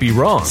reviewers can't be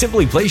wrong.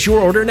 Simply place your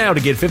order now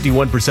to get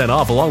 51%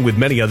 off along with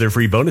many other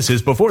free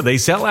bonuses before they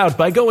sell out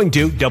by going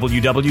to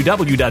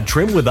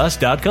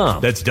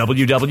www.trimwithus.com. That's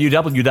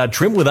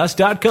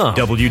www.trimwithus.com.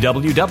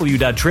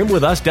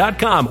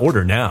 www.trimwithus.com.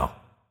 Order now.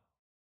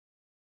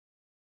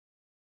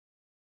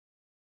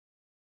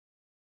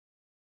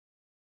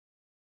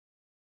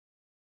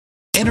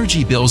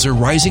 Energy bills are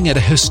rising at a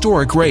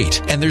historic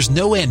rate, and there's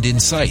no end in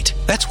sight.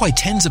 That's why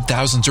tens of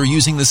thousands are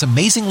using this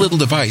amazing little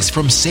device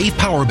from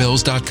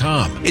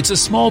SavePowerBills.com. It's a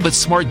small but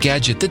smart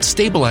gadget that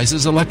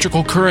stabilizes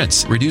electrical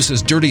currents,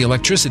 reduces dirty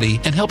electricity,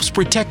 and helps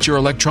protect your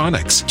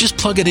electronics. Just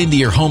plug it into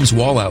your home's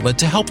wall outlet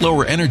to help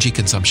lower energy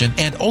consumption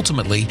and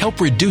ultimately help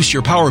reduce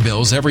your power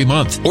bills every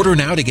month. Order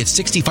now to get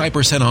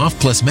 65% off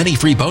plus many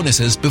free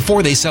bonuses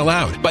before they sell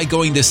out by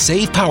going to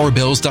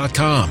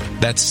SavePowerBills.com.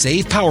 That's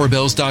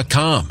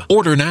SavePowerBills.com.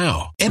 Order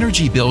now.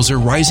 Energy bills are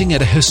rising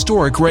at a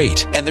historic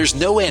rate, and there's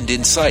no end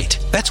in sight.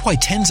 That's why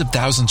tens of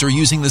thousands are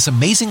using this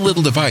amazing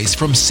little device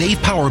from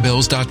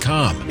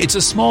SavePowerBills.com. It's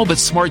a small but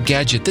smart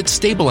gadget that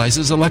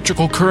stabilizes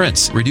electrical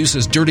currents,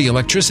 reduces dirty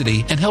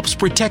electricity, and helps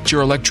protect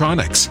your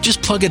electronics.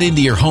 Just plug it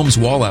into your home's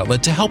wall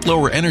outlet to help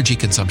lower energy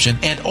consumption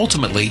and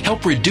ultimately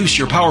help reduce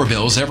your power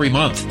bills every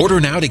month. Order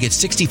now to get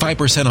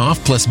 65%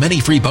 off plus many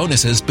free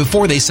bonuses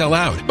before they sell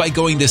out by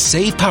going to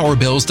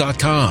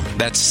SavePowerBills.com.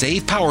 That's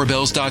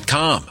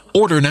SavePowerBills.com.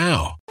 Order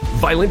now.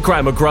 Violent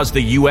crime across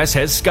the U.S.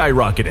 has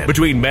skyrocketed.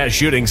 Between mass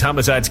shootings,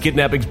 homicides,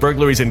 kidnappings,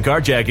 burglaries, and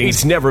carjacking,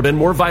 it's never been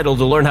more vital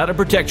to learn how to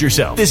protect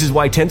yourself. This is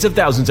why tens of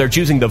thousands are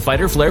choosing the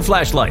Fighter Flare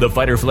flashlight. The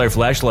Fighter Flare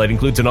flashlight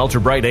includes an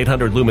ultra-bright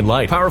 800 lumen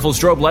light, powerful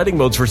strobe lighting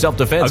modes for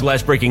self-defense, a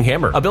glass-breaking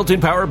hammer, a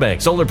built-in power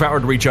bank,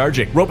 solar-powered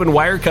recharging, rope and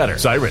wire cutter,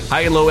 siren,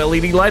 high and low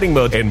LED lighting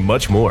mode, and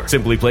much more.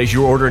 Simply place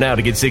your order now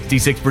to get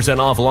 66%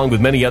 off along with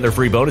many other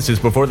free bonuses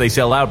before they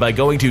sell out by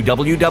going to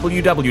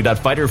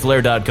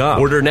www.fighterflare.com.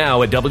 Order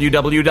now at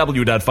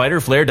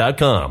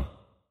www.fighterflare.com.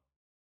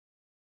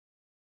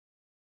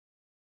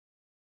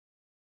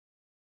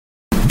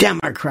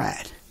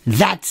 Democrat.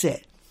 That's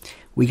it.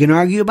 We can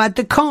argue about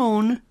the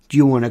cone. Do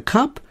you want a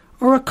cup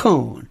or a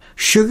cone?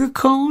 Sugar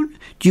cone?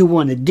 Do you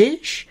want a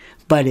dish?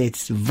 But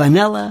it's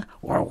vanilla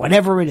or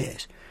whatever it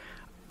is.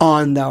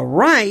 On the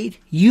right,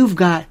 you've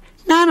got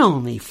not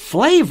only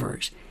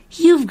flavors,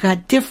 you've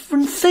got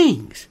different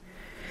things.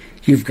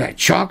 You've got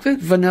chocolate,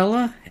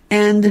 vanilla,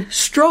 and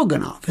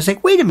stroganoff. It's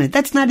like, wait a minute,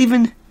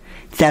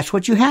 that's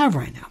what you have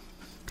right now.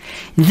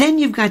 Then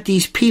you've got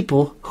these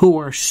people who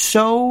are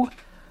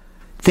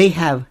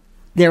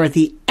they're at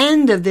the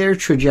end of their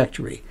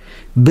trajectory.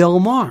 Bill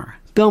Maher.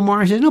 Bill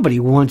Maher says, nobody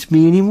wants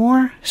me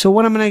anymore. So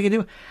what am I going to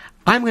do?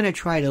 I'm going to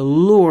try to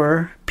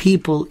lure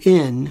people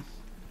in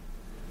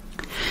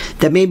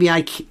that maybe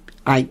I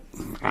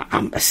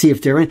see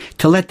if they're in,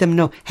 to let them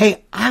know,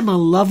 hey, I'm a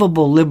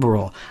lovable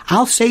liberal.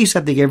 I'll say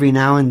something every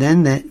now and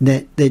then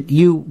that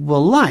you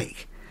will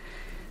like.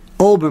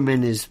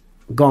 Olbermann is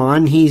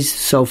gone. He's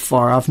so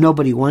far off.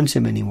 Nobody wants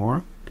him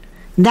anymore.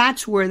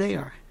 That's where they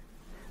are.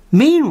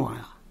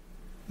 Meanwhile,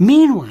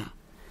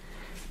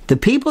 the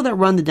people that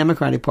run the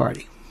Democratic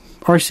Party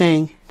are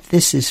saying,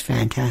 this is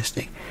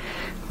fantastic.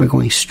 We're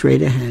going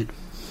straight ahead.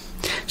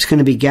 It's going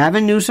to be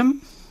Gavin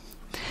Newsom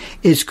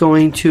It's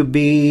going to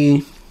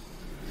be,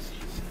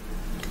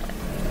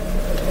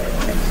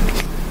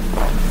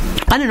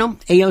 I don't know,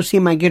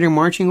 AOC might get her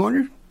marching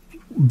order.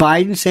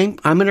 Biden saying,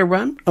 I'm going to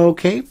run.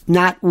 Okay.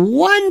 Not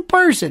one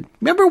person.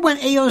 Remember when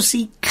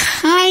AOC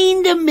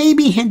kind of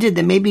maybe hinted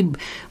that maybe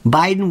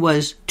Biden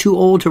was too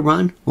old to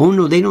run? Oh,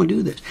 no, they don't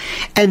do this.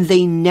 And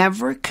they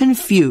never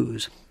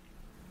confuse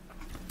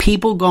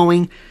people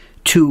going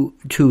to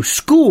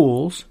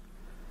schools.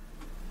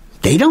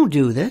 They don't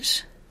do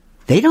this.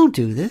 They don't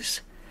do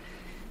this.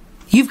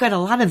 You've got a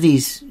lot of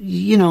these,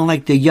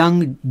 like the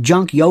young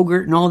junk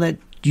yogurt and all that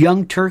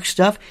Young Turk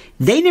stuff.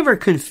 They never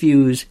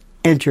confuse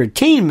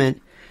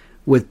entertainment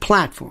with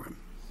platform.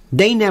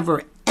 They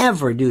never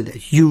ever do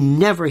this. You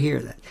never hear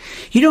that.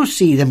 You don't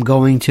see them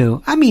going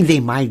to, they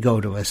might go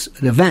to an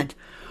event,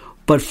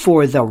 but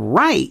for the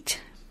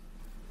right,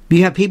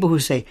 you have people who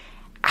say,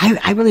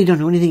 I really don't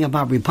know anything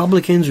about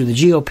Republicans or the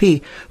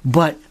GOP,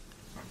 but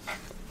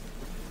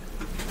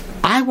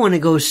I want to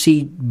go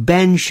see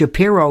Ben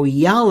Shapiro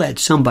yell at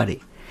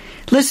somebody.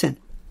 Listen,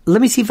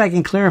 let me see if I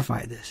can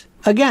clarify this.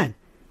 Again,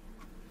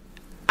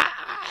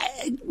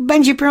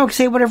 Ben Shapiro can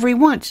say whatever he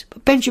wants,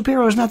 but Ben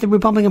Shapiro is not the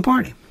Republican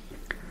Party.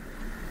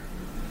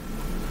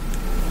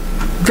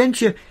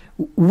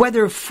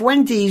 Whether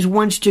Fuentes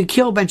wants to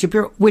kill Ben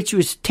Shapiro, which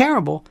was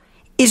terrible,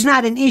 is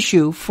not an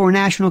issue for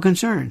national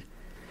concern.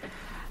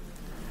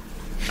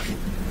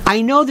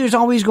 I know there's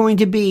always going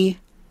to be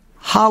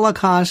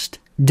Holocaust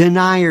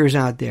deniers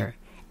out there,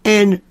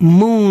 and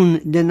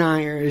moon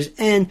deniers,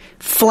 and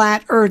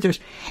flat earthers.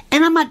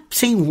 And I'm not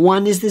saying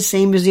one is the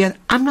same as the other.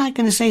 I'm not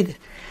going to say that.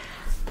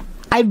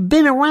 I've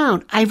been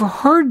around. I've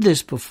heard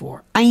this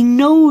before. I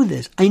know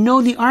this. I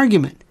know the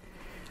argument.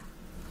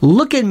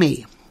 Look at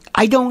me.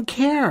 I don't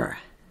care.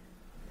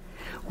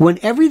 When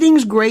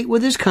everything's great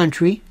with this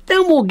country,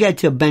 then we'll get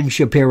to Ben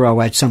Shapiro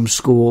at some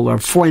school, or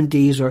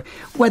Fuentes, or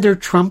whether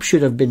Trump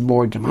should have been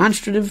more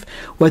demonstrative,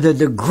 whether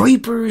the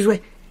Grapers.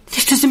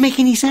 This doesn't make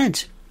any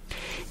sense.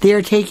 They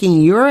are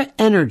taking your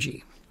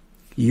energy,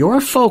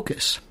 your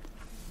focus,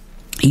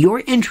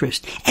 your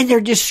interest, and they're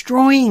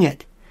destroying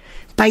it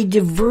by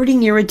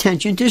diverting your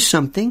attention to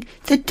something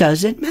that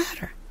doesn't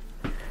matter.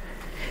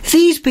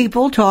 These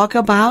people talk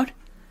about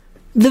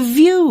The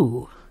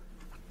View.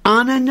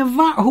 Ana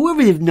Navarro,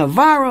 whoever,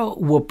 Navarro,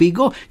 Whoopi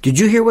Gold. Did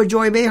you hear what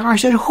Joy Behar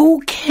said?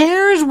 Who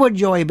cares what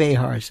Joy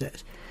Behar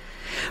says?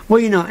 Well,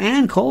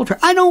 Ann Coulter.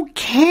 I don't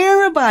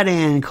care about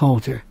Ann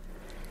Coulter.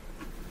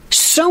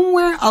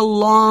 Somewhere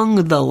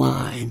along the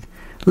line,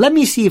 let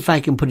me see if I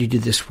can put it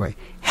this way.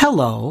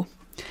 Hello,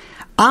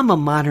 I'm a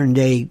modern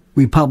day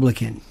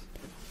Republican,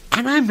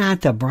 and I'm not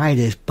the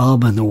brightest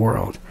bulb in the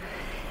world,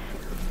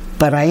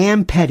 but I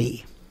am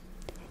petty.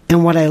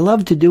 And what I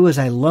love to do is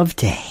I love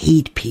to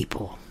hate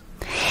people.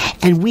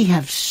 And we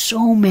have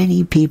so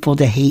many people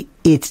to hate.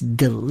 It's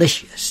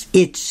delicious.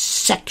 It's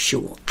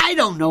sexual. I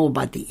don't know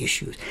about the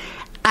issues.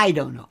 I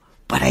don't know.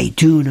 But I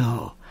do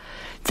know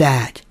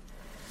that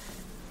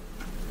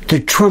the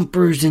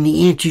Trumpers and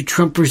the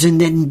anti-Trumpers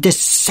and then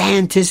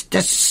DeSantis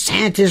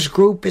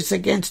group is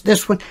against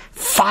this one.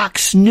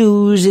 Fox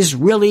News is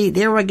really,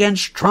 they're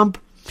against Trump.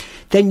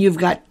 Then you've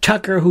got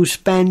Tucker, who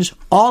spends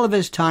all of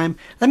his time.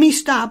 Let me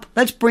stop.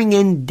 Let's bring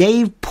in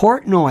Dave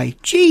Portnoy.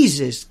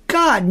 Jesus,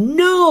 God,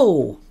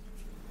 no.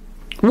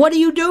 What are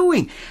you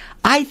doing?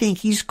 I think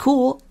he's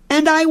cool,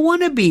 and I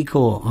want to be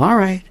cool. All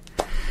right.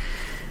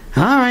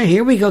 All right,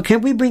 here we go.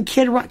 Can we bring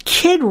Kid Rock?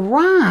 Kid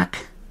Rock?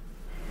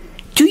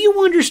 Do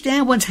you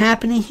understand what's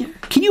happening here?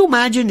 Can you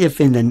imagine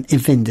if in the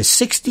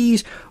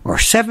 60s or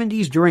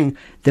 70s during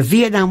the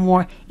Vietnam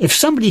War, if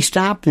somebody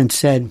stopped and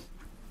said,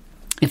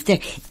 if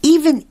they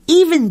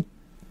even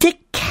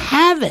Dick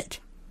Cavett,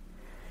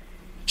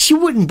 she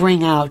wouldn't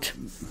bring out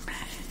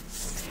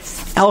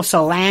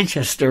Elsa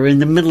Lanchester in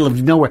the middle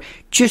of nowhere,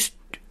 just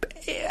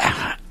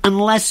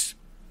unless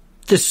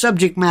the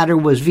subject matter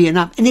was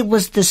Vietnam. And it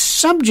was the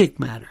subject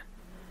matter.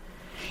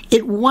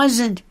 It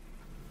wasn't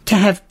to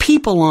have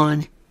people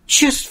on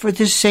just for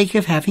the sake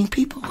of having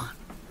people on.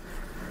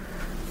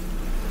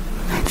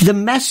 The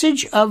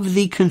message of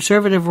the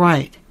conservative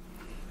right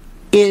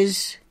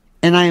is,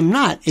 and I am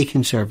not a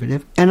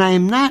conservative, and I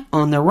am not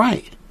on the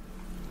right.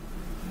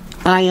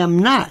 I am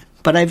not.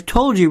 But I've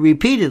told you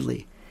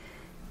repeatedly,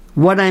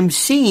 what I'm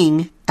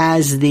seeing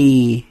as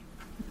the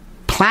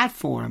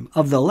platform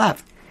of the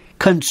left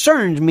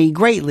concerns me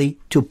greatly,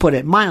 to put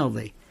it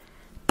mildly.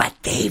 But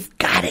they've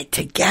got it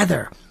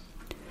together.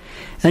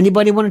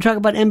 Anybody want to talk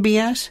about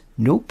MBS?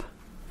 Nope.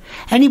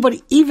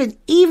 Anybody, even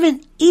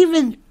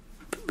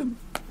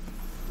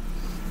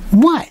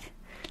what?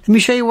 Let me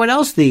show you what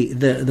else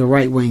the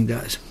right wing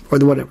does, or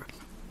the whatever.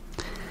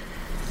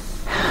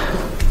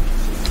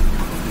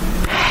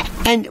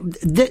 And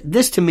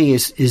this to me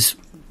is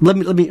let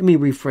me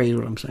rephrase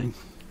what I'm saying.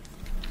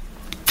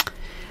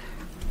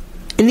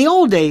 In the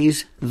old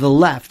days, the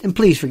left, and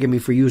please forgive me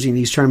for using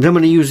these terms. I'm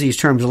going to use these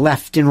terms,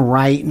 left and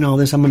right and all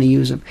this. I'm going to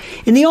use them.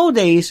 In the old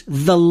days,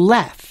 the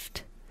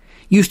left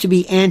used to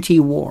be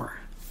anti-war.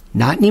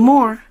 Not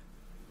anymore.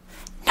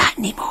 Not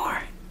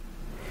anymore.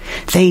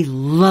 They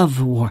love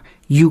the war.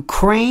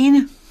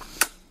 Ukraine,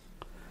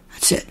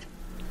 that's it.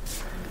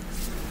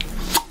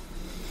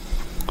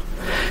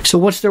 So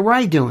what's the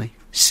right doing?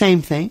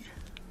 Same thing.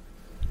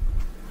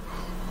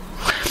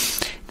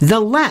 The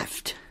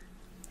left,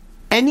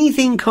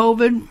 anything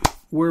COVID,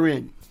 we're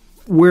in.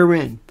 We're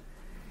in.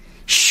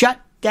 Shut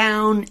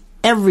down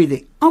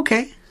everything.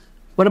 Okay.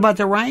 What about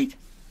the right?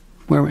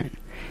 We're in.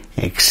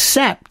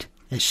 Except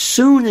as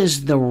soon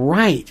as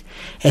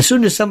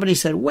somebody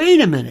said, wait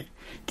a minute,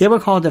 they were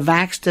called a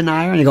vax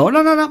denier, and they go,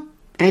 no,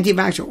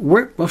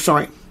 anti-vaxxer,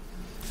 sorry.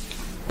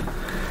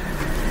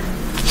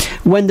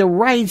 When the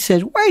right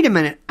says, wait a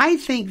minute, I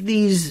think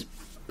these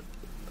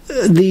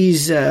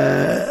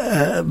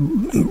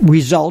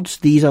results,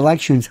 these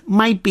elections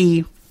might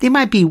be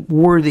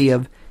worthy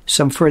of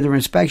some further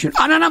inspection.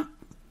 Oh, no,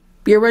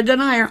 you're a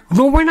denier.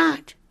 No, we're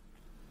not.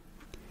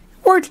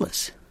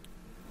 Worthless.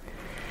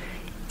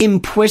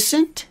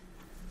 Implicit.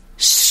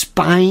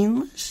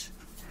 Spineless.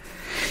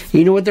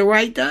 You know what the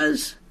right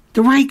does?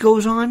 The right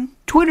goes on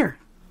Twitter.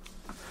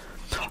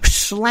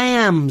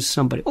 Slams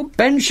somebody. Oh,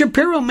 Ben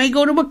Shapiro may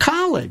go to a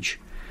college.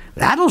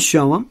 That'll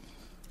show him.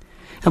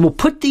 And we'll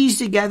put these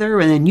together,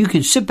 and then you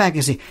can sit back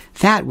and say,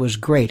 that was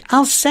great.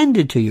 I'll send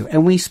it to you.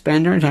 And we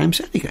spend our time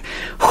sending it.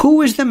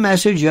 Who is the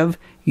message of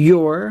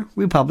your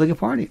Republican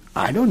Party?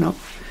 I don't know.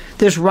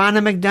 There's Ronna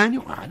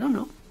McDaniel? I don't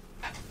know.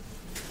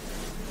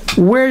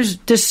 Where's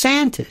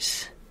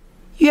DeSantis?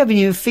 You haven't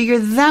even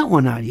figured that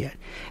one out yet.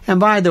 And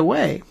by the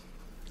way,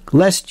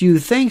 lest you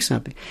think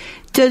something,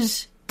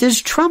 does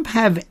Trump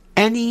have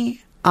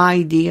any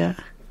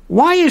idea?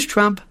 Why is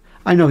Trump,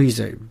 I know he's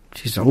a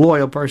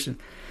loyal person,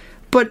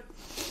 but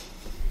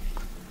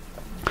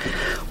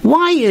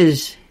why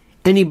is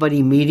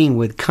anybody meeting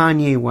with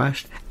Kanye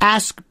West?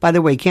 Ask, by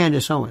the way,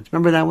 Candace Owens.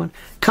 Remember that one?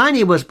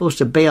 Kanye was supposed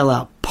to bail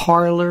out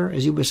Parler,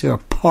 as you would say, or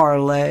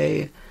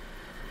Parlay,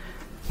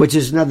 which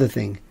is another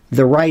thing.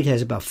 The right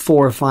has about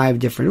 4 or 5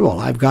 different. Well,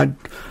 I've got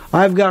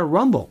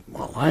Rumble.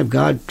 Well, I've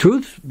got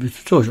Truth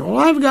Social. Well,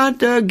 I've got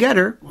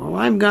Getter. Well,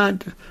 I've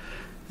got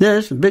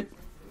this. But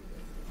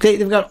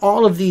they've got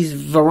all of these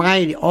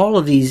variety, all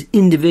of these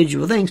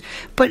individual things.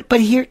 But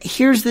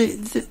here's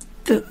the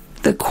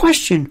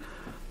question: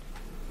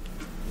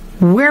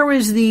 where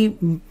is the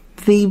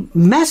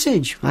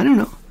message? I don't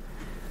know.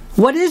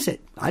 What is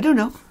it? I don't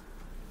know.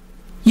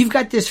 You've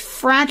got this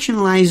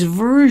fractionalized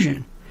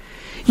version.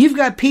 You've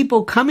got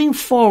people coming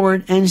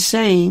forward and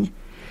saying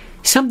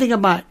something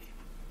about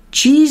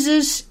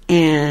Jesus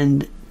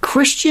and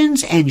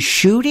Christians and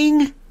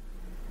shooting.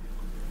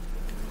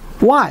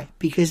 Why?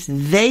 Because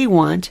they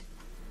want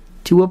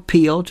to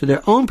appeal to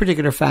their own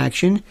particular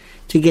faction,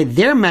 to get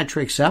their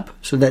metrics up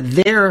so that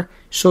their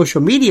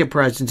social media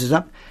presence is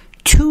up,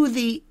 to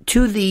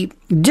the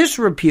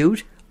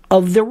disrepute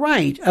of the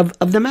right,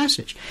 of the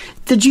message.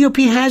 The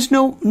GOP has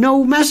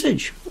no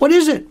message. What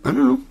is it? I don't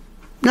know.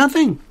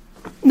 Nothing.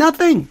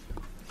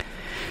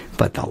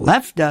 But the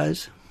left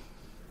does.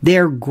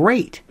 They're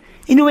great.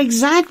 They know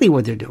exactly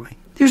what they're doing.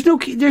 They've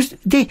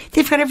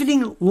got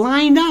everything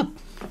lined up,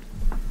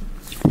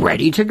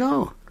 ready to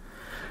go.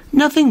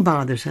 Nothing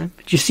bothers them.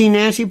 Did you see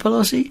Nancy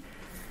Pelosi?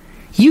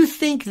 You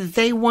think that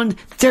they won?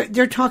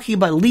 They're talking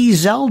about Lee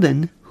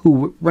Zeldin,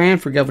 who ran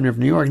for governor of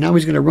New York. Now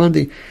he's going to run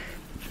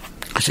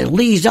I said,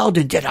 Lee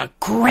Zeldin did a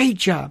great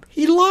job.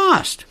 He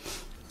lost.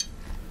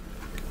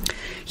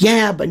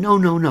 Yeah, but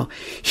no.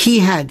 He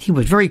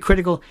was very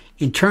critical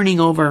in turning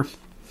over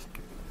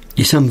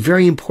some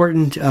very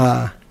important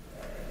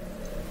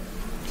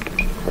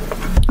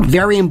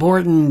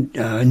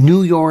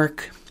New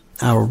York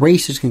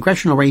races,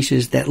 congressional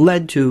races that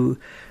led to.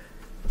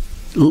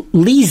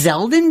 Lee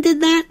Zeldin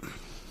did that?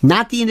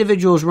 Not the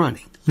individuals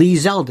running. Lee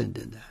Zeldin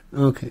did that.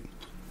 Okay.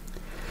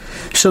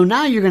 So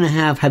now you're going to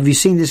have you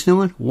seen this new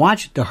one?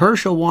 Watch the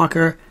Herschel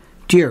Walker.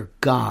 Dear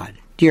God,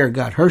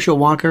 Herschel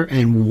Walker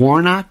and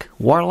Warlock.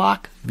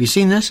 Have you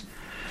seen this?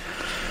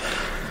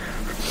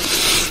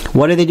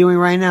 What are they doing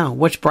right now?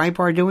 What's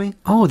Breitbart doing?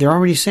 Oh, they're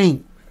already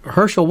saying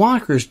Herschel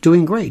Walker's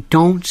doing great.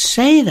 Don't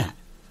say that.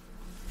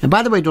 And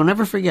by the way, don't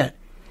ever forget,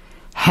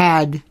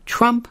 had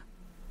Trump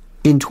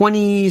in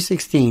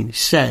 2016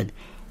 said,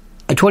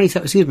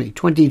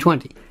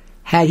 2020,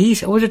 had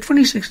he, or was it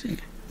 2016?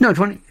 No,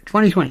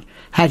 2020.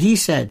 Had he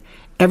said,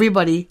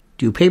 everybody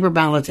do paper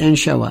ballots and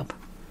show up,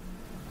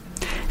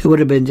 it would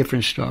have been a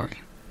different story.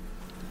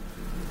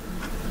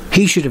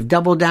 He should have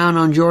doubled down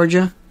on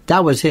Georgia.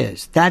 That was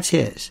his. That's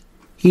his.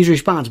 He's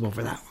responsible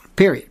for that one.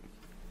 Period.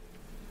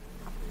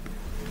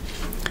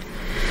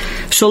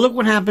 So look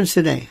what happens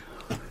today.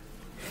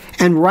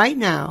 And right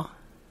now,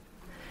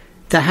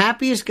 the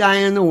happiest guy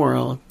in the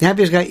world, the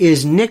happiest guy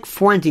is Nick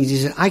Fuentes. He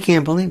said, I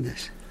can't believe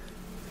this.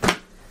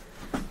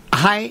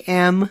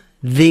 I'm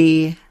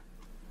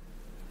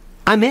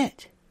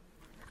it.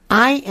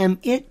 I am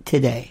it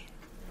today.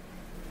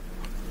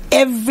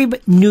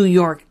 Everybody, New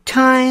York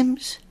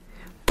Times,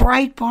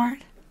 Breitbart.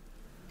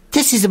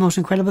 This is the most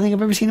incredible thing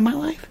I've ever seen in my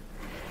life.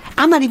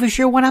 I'm not even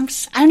sure I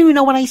don't even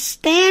know what I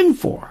stand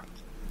for.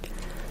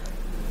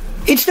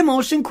 It's the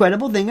most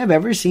incredible thing I've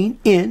ever seen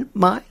in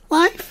my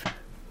life.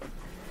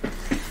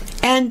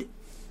 And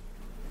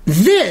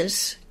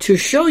this, to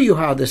show you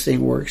how this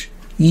thing works,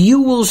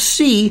 you will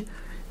see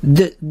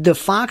the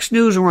Fox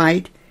News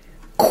right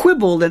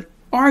quibble and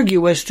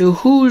argue as to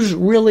who's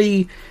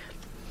really...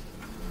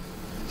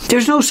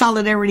 There's no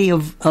solidarity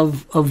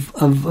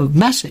of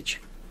message.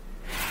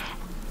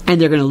 And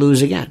they're going to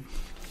lose again.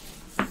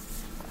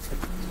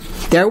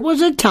 There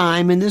was a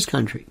time in this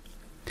country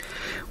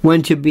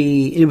when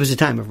it was a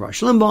time of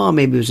Rush Limbaugh,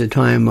 maybe it was a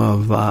time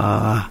of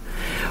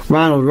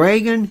Ronald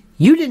Reagan.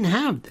 You didn't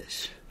have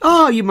this.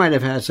 Oh, you might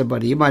have had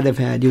somebody. You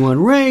want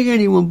Reagan,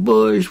 you want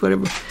Bush,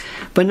 whatever.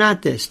 But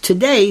not this.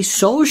 Today,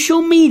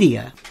 social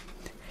media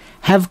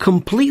have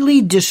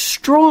completely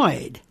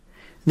destroyed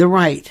the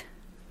right,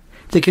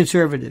 the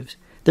conservatives,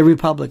 the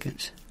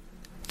Republicans.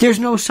 There's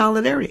no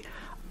solidarity.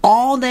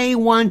 All they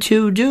want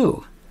to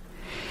do,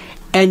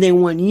 and they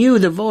want you,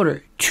 the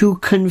voter, to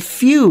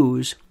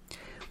confuse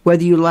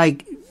whether you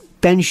like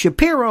Ben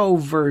Shapiro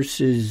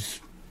versus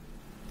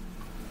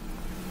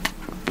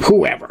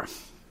whoever.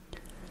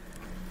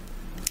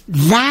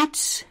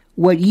 That's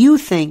what you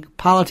think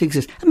politics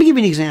is. Let me give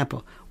you an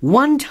example.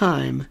 One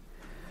time,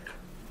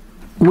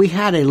 we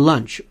had a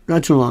lunch,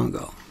 not too long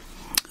ago,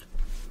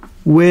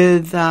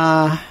 with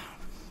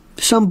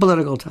some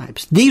political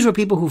types. These were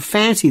people who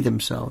fancy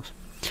themselves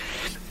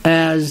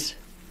as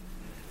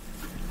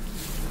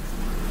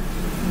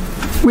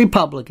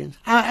Republicans.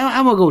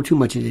 I won't go too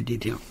much into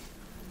detail.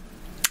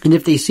 And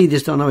if they see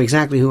this, they'll know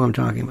exactly who I'm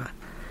talking about.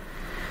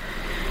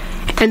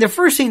 And the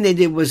first thing they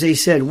did was they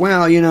said,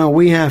 well,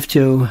 we have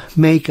to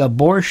make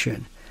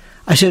abortion.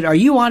 I said, are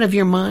you out of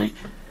your mind?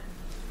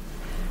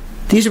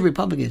 These are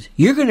Republicans.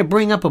 You're going to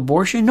bring up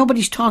abortion?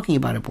 Nobody's talking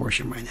about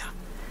abortion right now.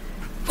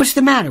 What's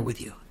the matter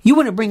with you? You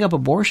want to bring up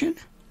abortion?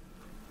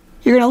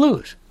 You're going to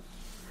lose.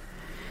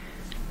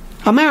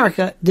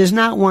 America does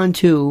not want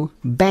to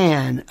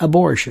ban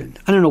abortion.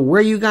 I don't know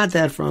where you got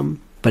that from,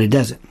 but it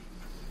doesn't.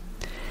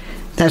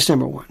 That's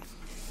number one.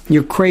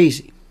 You're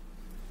crazy.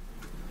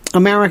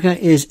 America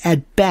is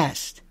at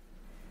best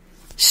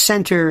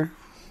center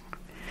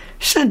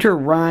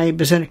right,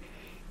 but center.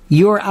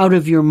 You're out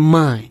of your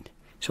mind.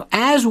 So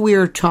as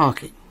we're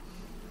talking,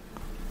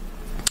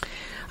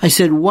 I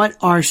said, what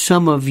are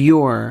some of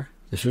your,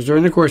 this was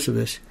during the course of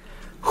this,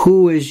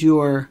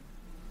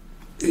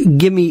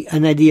 give me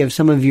an idea of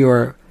some of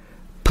your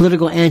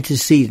political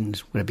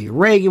antecedents. Would it be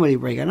Reagan? Would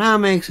it be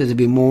Reaganomics? Would it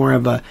be more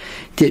of a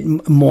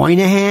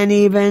Moynihan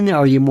even?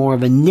 Are you more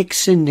of a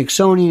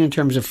Nixonian in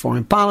terms of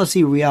foreign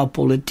policy,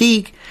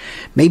 realpolitik?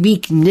 Maybe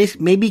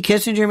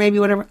Kissinger, maybe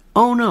whatever.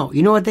 Oh no.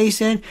 You know what they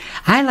said?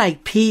 I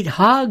like Pete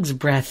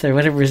Hogsbreath or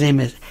whatever his name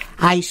is.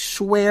 I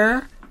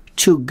swear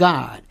to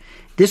God,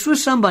 this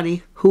was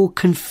somebody who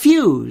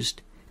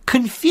confused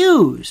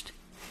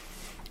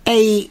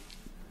a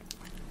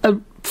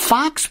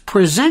Fox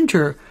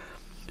presenter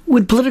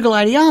with political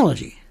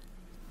ideology.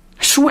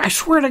 I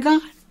swear to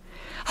God.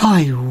 Oh,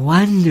 it's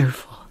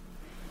wonderful.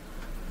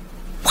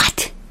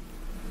 What?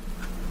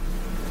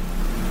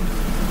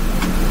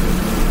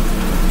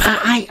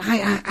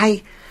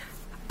 I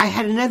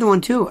had another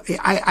one too.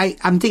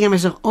 I'm thinking to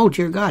myself, oh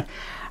dear God,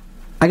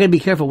 I got to be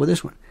careful with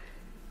this one.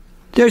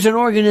 There's an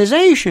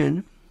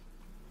organization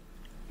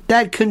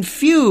that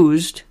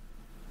confused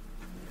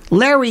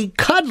Larry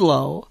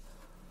Kudlow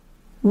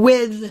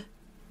with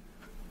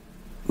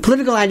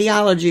political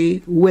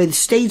ideology, with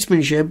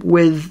statesmanship,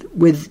 with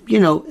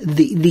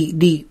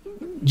the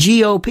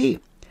GOP.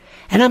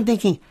 And I'm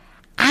thinking,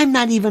 I'm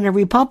not even a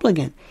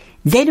Republican.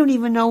 They don't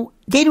even know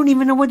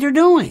what they're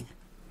doing.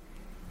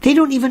 They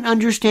don't even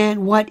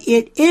understand what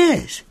it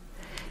is.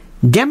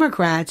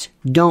 Democrats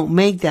don't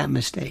make that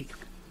mistake.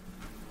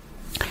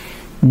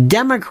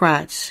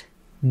 Democrats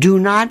do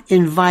not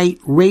invite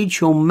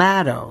Rachel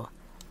Maddow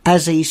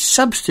as a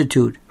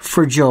substitute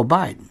for Joe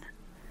Biden.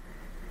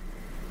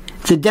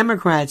 The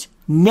Democrats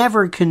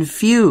never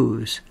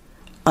confuse,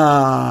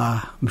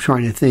 I'm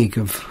trying to think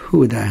of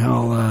who the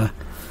hell,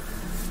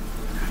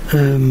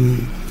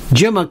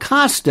 Jim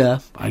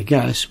Acosta, I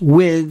guess,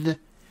 with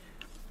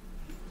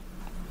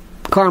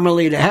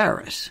Carmelita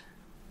Harris.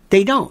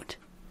 They don't.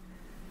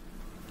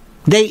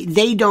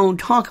 They don't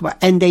talk about,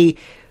 and I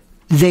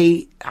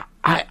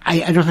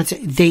don't know how to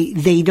say,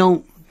 they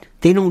don't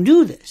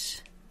do this.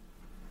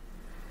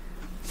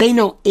 They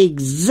know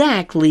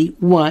exactly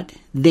what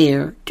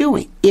they're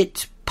doing.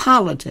 It's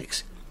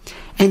politics.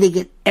 And they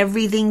get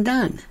everything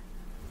done.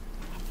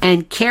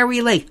 And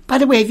Carrie Lake. By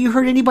the way, have you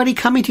heard anybody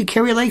coming to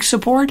Carrie Lake's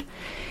support?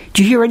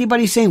 Do you hear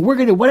anybody saying, we're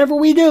going to, whatever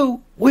we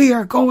do, we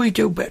are going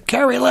to, but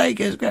Carrie Lake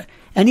is good.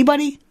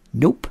 Anybody?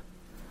 Nope.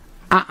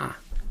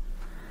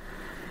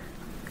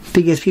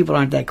 Because people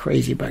aren't that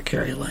crazy about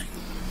Carrie Lake.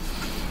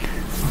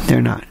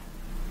 They're not.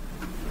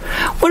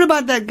 What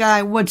about that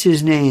guy, what's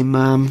his name?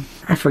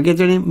 I forget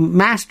their name.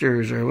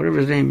 Masters or whatever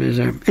his name is.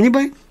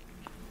 Anybody?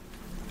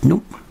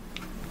 Nope.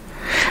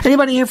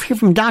 Anybody hear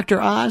from Dr.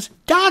 Oz?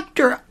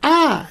 Dr.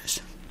 Oz.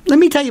 Let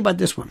me tell you about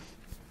this one.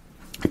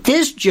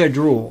 This Judge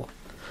Rule.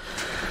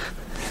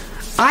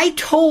 I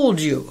told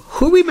you.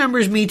 Who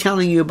remembers me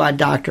telling you about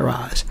Dr.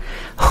 Oz?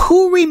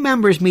 Who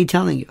remembers me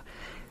telling you?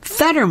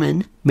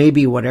 Fetterman may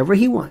be whatever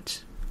he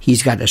wants.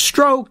 He's got a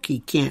stroke. He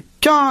can't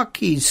talk.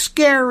 He's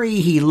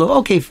scary.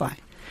 Okay, fine.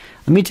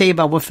 Let me tell you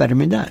about what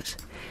Fetterman does.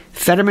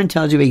 Fetterman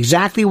tells you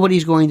exactly what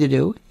he's going to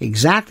do,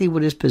 exactly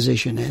what his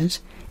position is,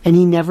 and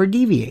he never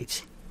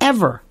deviates.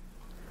 Ever.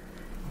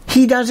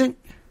 He doesn't.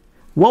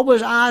 What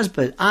was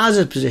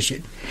Oz's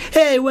position?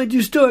 Hey, went to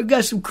the store,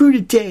 got some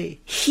crudité.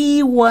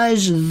 He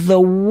was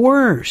the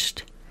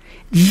worst.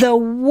 The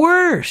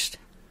worst.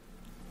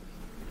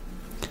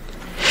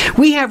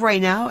 We have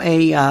right now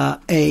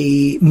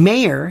a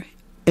mayor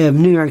of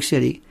New York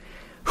City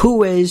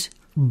who is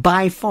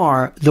by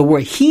far the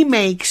worst.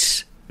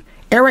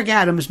 Eric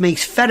Adams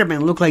makes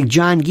Fetterman look like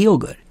John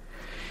Gielgud.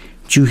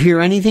 Did you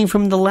hear anything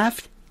from the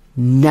left?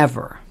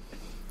 Never.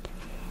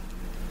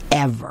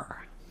 Ever.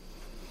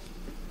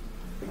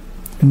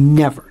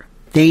 Never.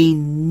 They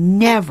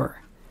never.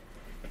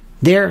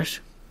 Theirs.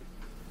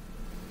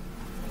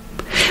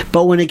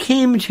 But when it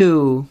came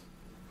to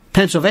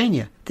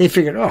Pennsylvania, they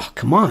figured, oh,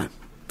 come on.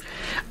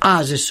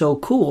 Oz is so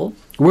cool.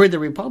 We're the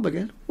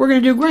Republican. We're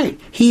going to do great.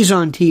 He's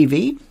on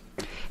TV.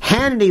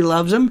 Hannity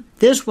loves him.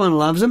 This one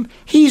loves him.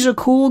 He's a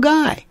cool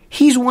guy.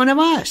 He's one of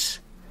us.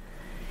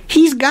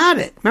 He's got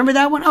it. Remember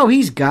that one? Oh,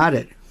 he's got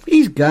it.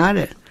 He's got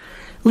it.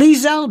 Lee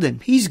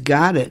Zeldin, he's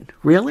got it.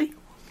 Really?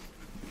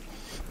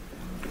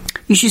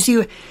 You should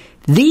see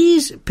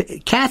these.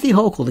 Kathy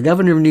Hochul, the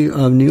governor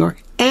of New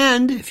York,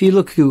 and if you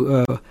look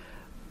who,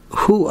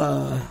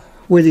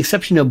 with the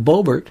exception of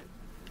Boebert,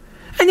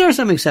 and there are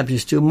some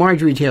exceptions too,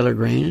 Marjorie Taylor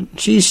Greene,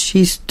 she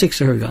sticks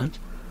to her guns.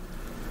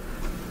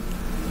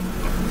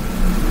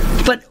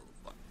 But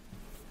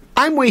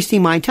I'm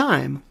wasting my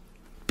time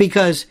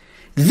because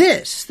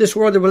this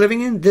world that we're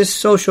living in, this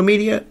social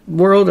media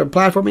world or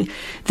platforming,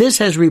 this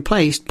has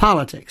replaced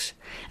politics.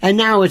 And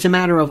now it's a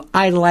matter of,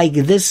 I like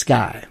this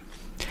guy.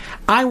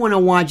 I want to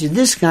watch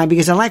this guy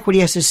because I like what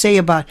he has to say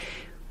about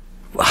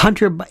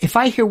Hunter. If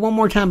I hear one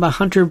more time about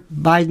Hunter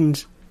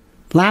Biden's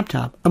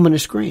laptop, I'm going to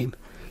scream.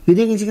 You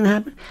think it's going to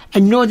happen?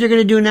 And you know what they're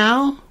going to do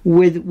now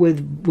with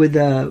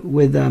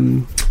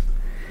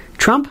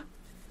Trump?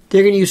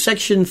 They're going to use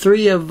Section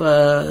 3 of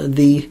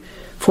the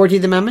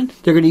 14th Amendment.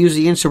 They're going to use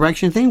the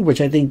insurrection thing,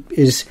 which I think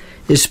is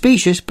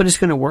specious, but it's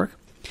going to work.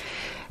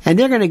 And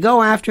they're going to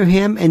go after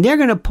him, and they're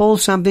going to pull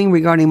something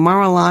regarding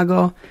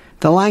Mar-a-Lago,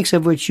 the likes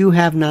of which you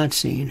have not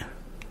seen.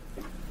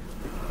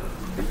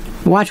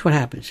 Watch what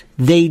happens.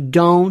 They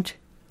don't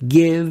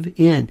give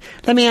in.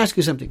 Let me ask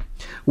you something.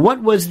 What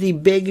was the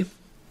big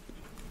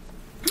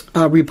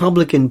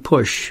Republican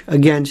push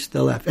against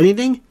the left?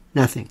 Anything?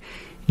 Nothing.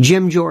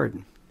 Jim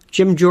Jordan.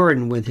 Jim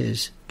Jordan with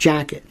his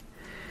jacket.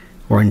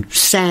 Or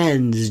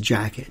Sands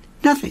jacket.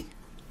 Nothing.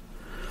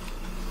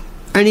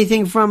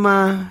 Anything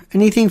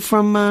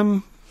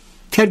from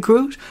Ted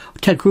Cruz?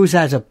 Ted Cruz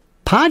has a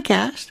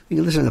podcast. You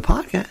can listen to the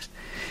podcast.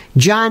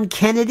 John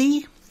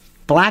Kennedy,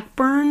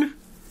 Blackburn,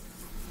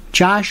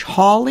 Josh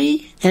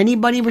Hawley,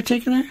 anybody in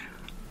particular?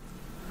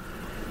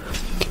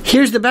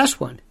 Here's the best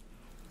one.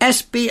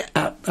 SBF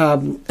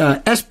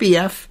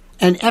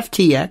and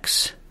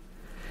FTX.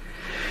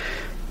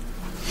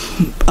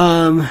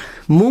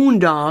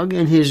 Moondog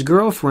and his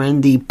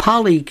girlfriend, the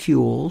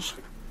Polycules.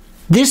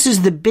 This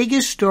is the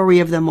biggest story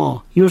of them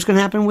all. You know what's going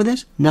to happen with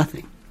this?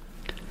 Nothing.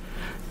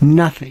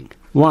 Nothing.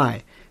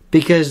 Why?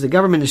 Because the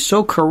government is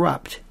so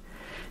corrupt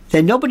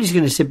that nobody's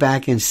going to sit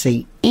back and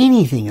say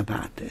anything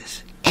about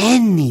this.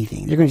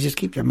 Anything. They're going to just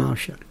keep their mouth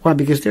shut. Why?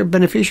 Because they're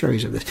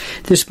beneficiaries of this.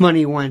 This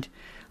money a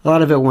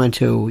lot of it went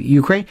to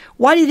Ukraine.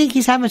 Why do you think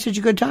he's having such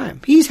a good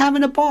time? He's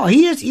having a ball.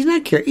 He's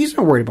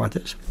not worried about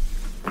this.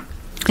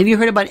 Have you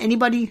heard about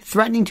anybody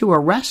threatening to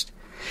arrest?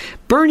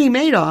 Bernie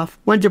Madoff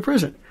went to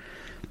prison.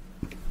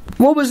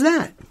 What was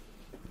that?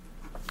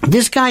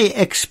 This guy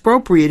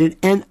expropriated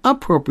and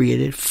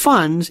appropriated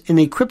funds in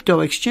a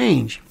crypto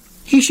exchange.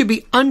 He should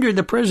be under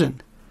the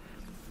prison.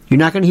 You're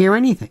not going to hear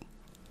anything.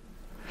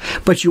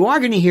 But you are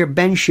going to hear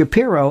Ben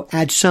Shapiro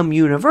at some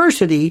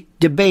university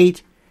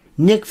debate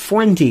Nick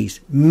Fuentes,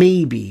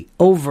 maybe,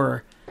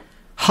 over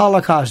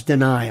Holocaust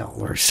denial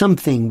or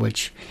something,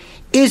 which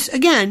is,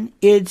 again,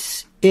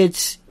 it's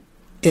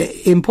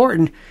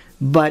important,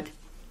 but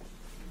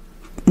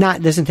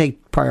doesn't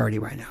take priority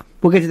right now.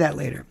 We'll get to that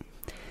later.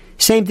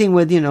 Same thing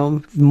with,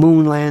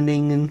 moon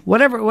landing and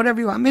whatever you want.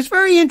 I mean, it's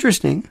very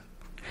interesting,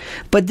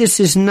 but this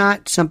is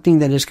not something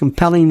that is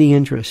compelling the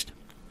interest.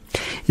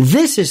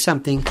 This is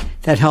something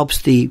that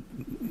helps the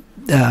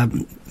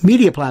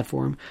media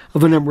platform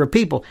of a number of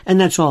people, and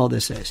that's all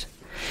this is.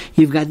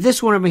 You've got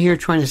this one over here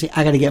trying to say,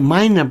 I got to get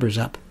my numbers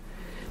up,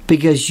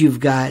 because you've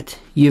got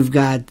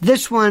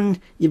this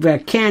one, you've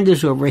got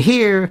Candace over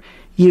here,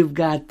 you've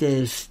got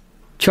this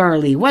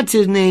Charlie, what's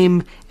his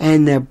name,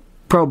 and the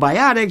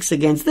probiotics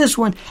against this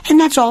one, and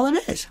that's all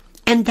it is.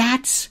 And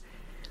that's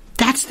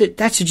the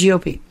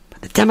GOP.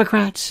 The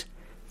Democrats,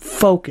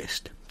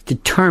 focused,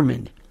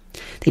 determined.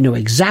 They know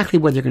exactly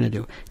what they're going to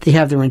do. They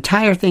have their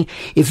entire thing.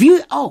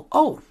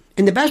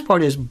 And the best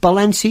part is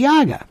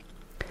Balenciaga.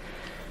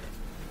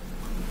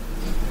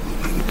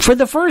 For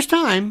the first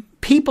time,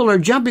 people are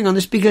jumping on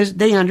this because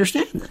they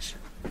understand this.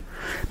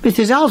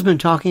 Mr. Zell's been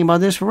talking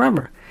about this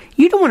forever.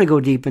 You don't want to go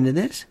deep into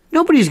this.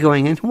 Nobody's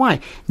going into why.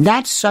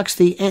 That sucks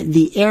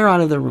the air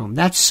out of the room.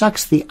 That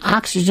sucks the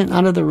oxygen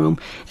out of the room,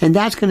 and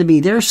that's going to be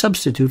their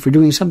substitute for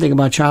doing something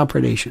about child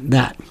predation.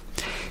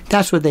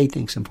 That's what they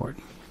think's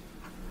important.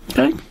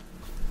 Okay?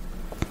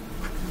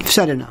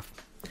 Said enough.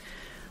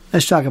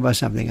 Let's talk about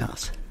something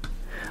else.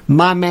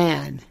 My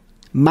man,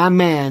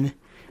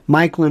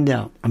 Mike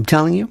Lindell. I'm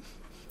telling you,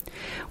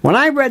 when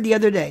I read the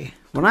other day,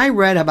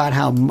 about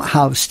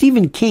how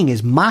Stephen King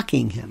is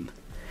mocking him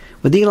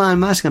with Elon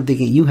Musk, I'm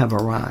thinking, you have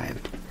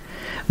arrived.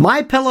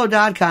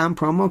 MyPillow.com,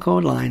 promo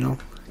code Lionel.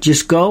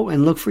 Just go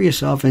and look for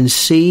yourself and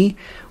see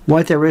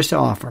what there is to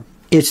offer.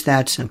 It's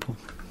that simple.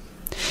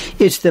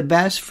 It's the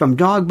best, from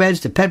dog beds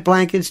to pet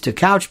blankets to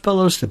couch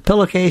pillows to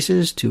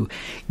pillowcases to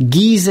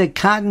Giza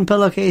cotton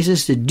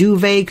pillowcases to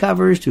duvet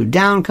covers to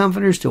down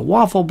comforters to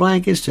waffle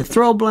blankets to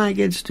throw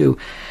blankets to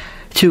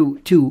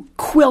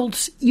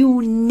quilts,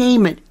 you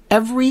name it.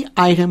 Every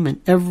item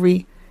and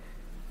every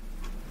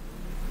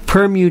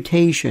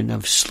permutation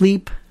of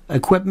sleep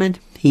equipment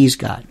he's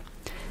got.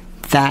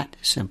 That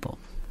simple.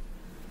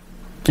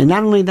 And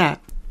not only that,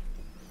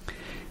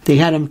 they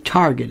had him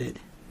targeted.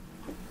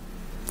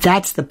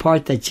 That's the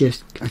part that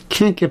just, I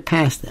can't get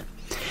past that.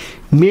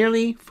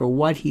 Merely for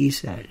what he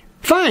said.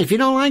 Fine, if you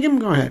don't like him,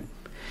 go ahead.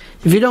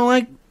 If you don't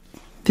like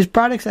his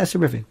products, that's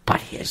terrific. But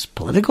his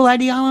political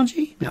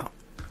ideology? No.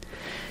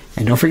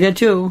 And don't forget,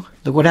 too,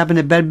 look what happened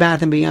at Bed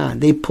Bath &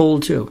 Beyond. They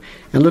pulled, too.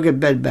 And look at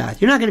Bed Bath.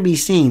 You're not going to be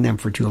seeing them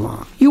for too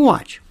long. You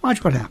watch.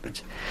 Watch what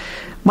happens.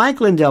 Mike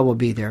Lindell will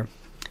be there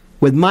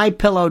with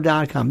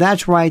MyPillow.com.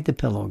 That's right, the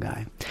pillow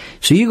guy.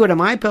 So you go to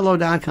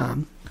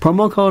MyPillow.com,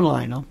 promo code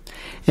Lionel,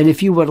 and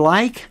if you would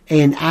like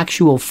an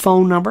actual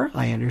phone number,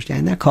 I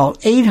understand that, call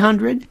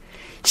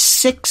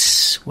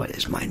 800-6... What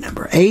is my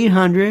number?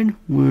 800...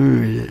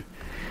 Where is it?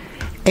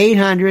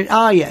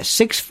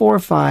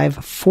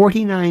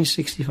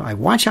 645-4965.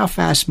 Watch how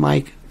fast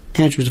Mike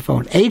answers the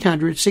phone.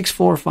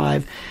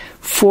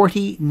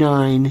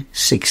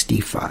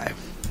 800-645-4965.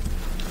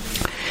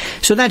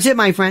 So that's it,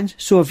 my friends.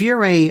 So if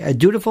you're a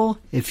dutiful,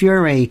 if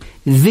you're a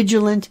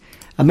vigilant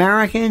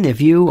American, if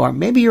you are,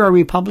 maybe you're a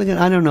Republican,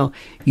 I don't know,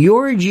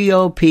 your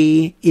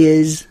GOP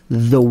is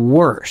the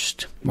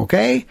worst,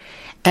 okay?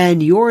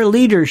 And your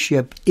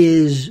leadership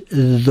is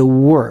the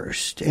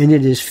worst. And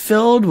it is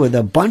filled with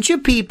a bunch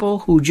of people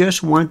who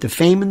just want the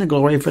fame and the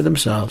glory for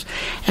themselves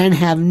and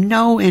have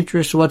no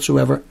interest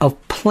whatsoever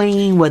of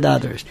playing with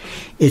others.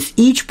 It's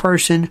each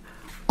person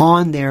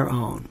on their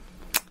own.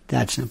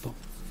 That simple.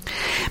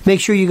 Make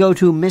sure you go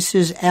to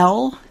Mrs.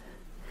 L's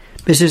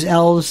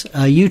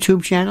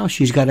YouTube channel.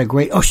 She's got a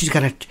great,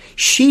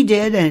 she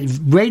did a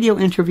radio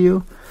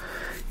interview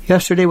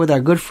yesterday with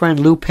our good friend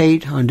Lou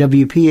Pate on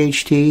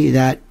WPHT.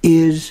 That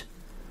is,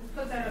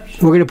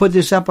 we're going to put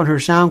this up on her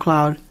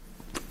SoundCloud.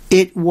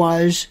 It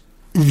was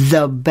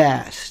the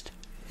best.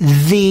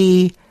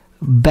 The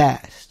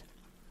best.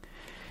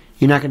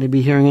 You're not going to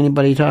be hearing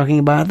anybody talking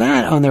about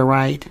that on the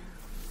right,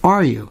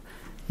 are you?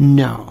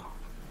 No.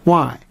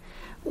 Why?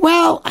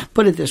 Well,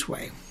 put it this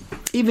way.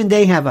 Even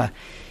they have a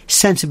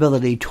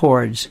sensibility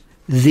towards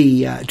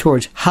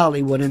towards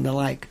Hollywood and the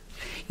like.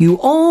 You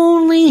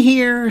only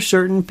hear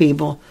certain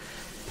people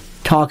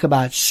talk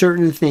about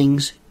certain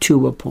things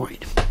to a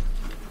point.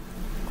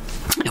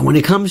 And when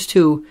it comes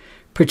to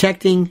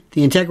protecting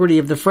the integrity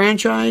of the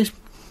franchise,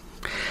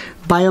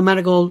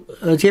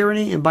 biomedical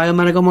tyranny and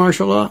biomedical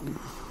martial law,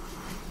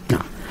 no.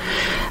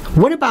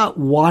 What about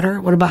water?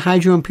 What about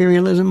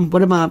hydro-imperialism?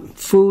 What about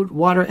food,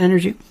 water,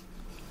 energy?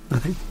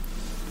 Nothing.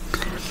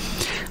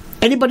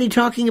 Anybody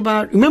talking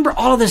about, remember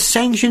all of the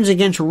sanctions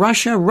against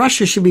Russia?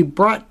 Russia should be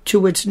brought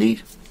to its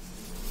knees.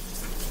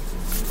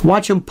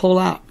 Watch them pull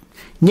out.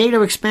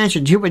 NATO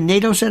expansion. Do you hear what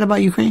NATO said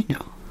about Ukraine?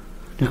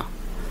 No.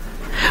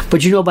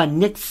 But you know about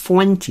Nick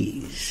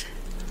Fuentes.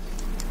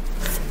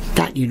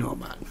 That you know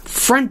about.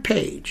 Front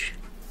page.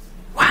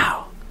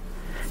 Wow.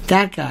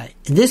 That guy.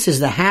 This is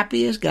the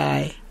happiest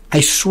guy. I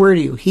swear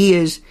to you. He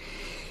is.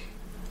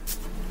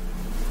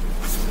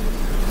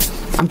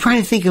 I'm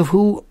trying to think of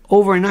who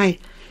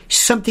overnight.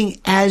 Something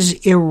as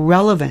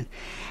irrelevant.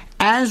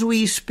 As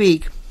we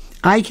speak,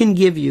 I can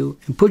give you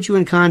and put you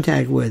in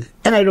contact with,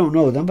 and I don't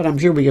know them, but I'm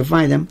sure we can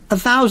find them,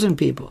 1,000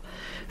 people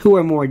who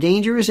are more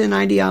dangerous in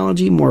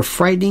ideology, more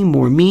frightening,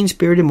 more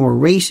mean-spirited, more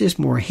racist,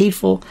 more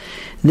hateful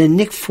than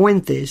Nick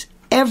Fuentes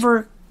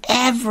ever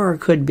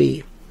could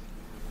be.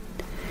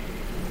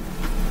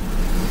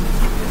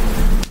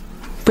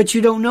 But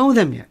you don't know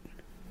them yet.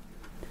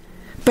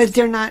 But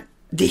they're not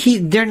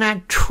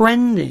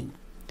trending.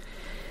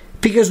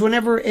 Because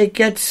whenever it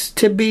gets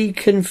to be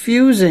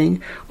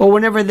confusing, or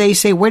whenever they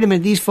say, wait a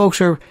minute, these folks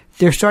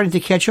they're starting to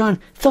catch on,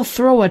 they'll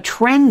throw a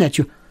trend at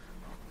you,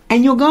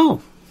 and you'll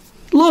go,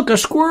 look, a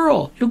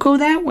squirrel, you'll go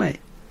that way.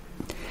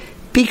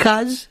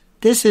 Because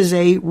this is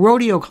a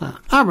rodeo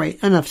clown. All right,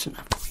 enough's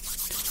enough.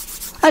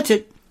 That's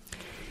it.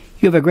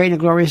 You have a great and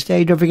glorious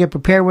day. Don't forget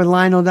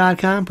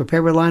preparewithlionel.com,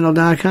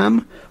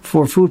 preparewithlionel.com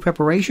for food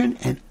preparation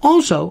and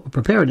also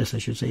preparedness, I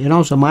should say, and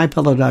also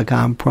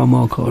mypillow.com,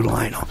 promo code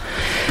Lionel.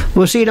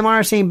 We'll see you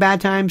tomorrow, same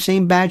bad time,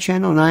 same bad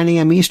channel, 9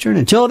 a.m. Eastern.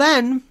 Until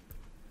then,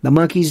 the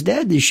monkey's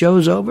dead. The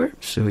show's over.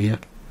 See ya.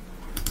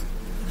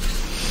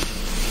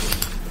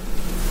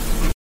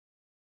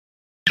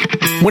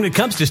 When it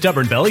comes to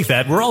stubborn belly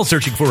fat, we're all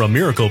searching for a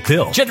miracle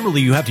pill.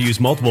 Generally, you have to use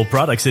multiple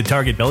products that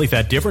target belly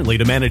fat differently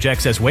to manage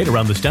excess weight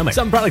around the stomach.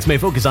 Some products may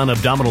focus on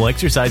abdominal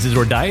exercises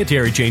or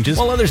dietary changes,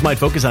 while others might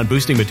focus on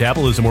boosting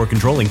metabolism or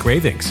controlling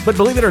cravings. But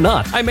believe it or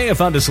not, I may have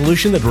found a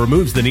solution that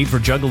removes the need for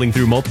juggling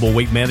through multiple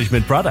weight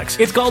management products.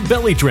 It's called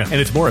Belly Trim,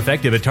 and it's more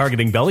effective at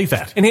targeting belly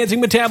fat,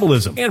 enhancing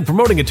metabolism, and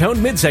promoting a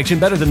toned midsection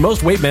better than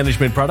most weight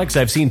management products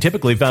I've seen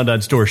typically found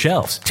on store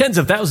shelves. Tens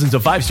of thousands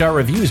of 5-star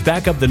reviews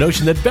back up the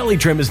notion that Belly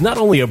Trim is not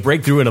only a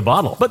breakthrough in a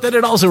bottle, but that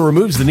it also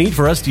removes the need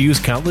for us to use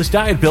countless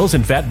diet pills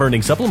and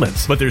fat-burning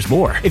supplements. But there's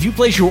more. If you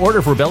place your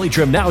order for Belly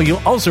Trim now,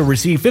 you'll also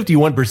receive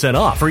 51%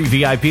 off, free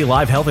VIP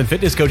live health and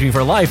fitness coaching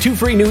for life, 2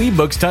 free new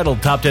ebooks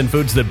titled Top 10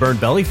 Foods That Burn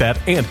Belly Fat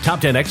and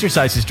Top 10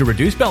 Exercises to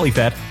Reduce Belly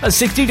Fat, a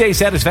 60-day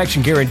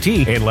satisfaction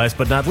guarantee, and last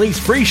but not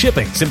least, free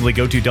shipping. Simply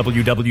go to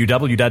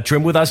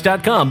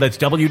www.trimwithus.com. That's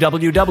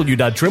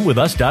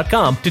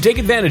www.trimwithus.com to take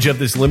advantage of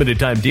this limited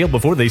time deal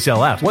before they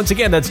sell out. Once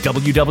again, that's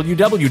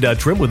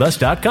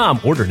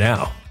www.trimwithus.com. Order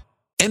now.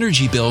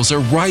 Energy bills are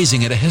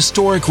rising at a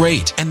historic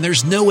rate, and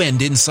there's no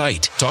end in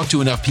sight. Talk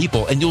to enough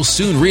people, and you'll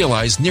soon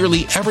realize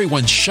nearly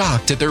everyone's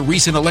shocked at their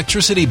recent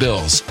electricity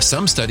bills.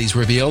 Some studies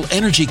reveal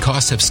energy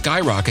costs have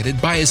skyrocketed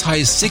by as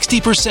high as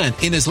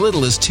 60% in as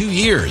little as 2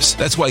 years.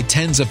 That's why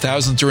tens of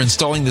thousands are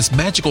installing this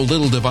magical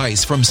little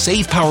device from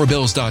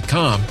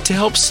SavePowerBills.com to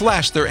help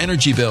slash their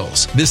energy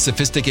bills. This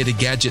sophisticated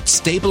gadget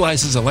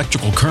stabilizes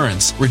electrical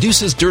currents,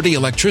 reduces dirty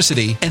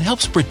electricity, and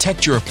helps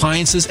protect your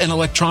appliances and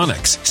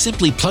electronics.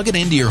 Simply plug it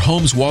into your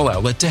home's wall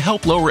outlet to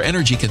help lower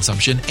energy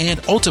consumption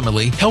and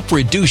ultimately help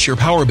reduce your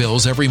power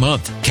bills every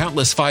month.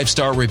 Countless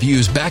 5-star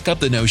reviews back up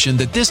the notion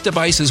that this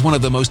device is one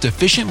of the most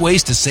efficient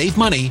ways to save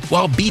money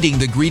while beating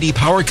the greedy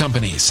power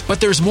companies.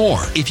 But there's more.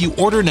 If you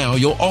order now,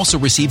 you'll also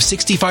receive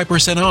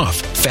 65% off,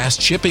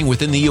 fast shipping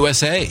within the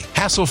USA,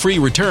 hassle-free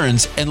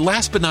returns, and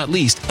last but not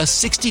least, a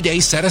 60-day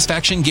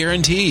satisfaction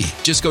guarantee.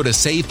 Just go to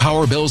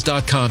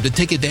SavePowerBills.com to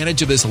take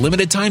advantage of this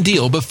limited time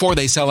deal before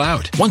they sell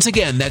out. Once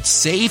again, that's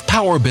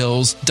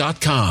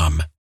SavePowerBills.com.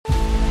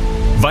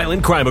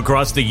 Violent crime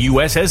across the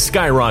U.S. has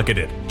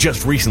skyrocketed.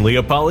 Just recently,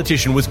 a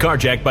politician was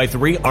carjacked by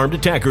 3 armed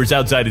attackers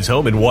outside his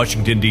home in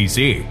Washington,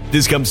 D.C.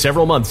 This comes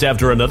several months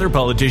after another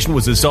politician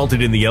was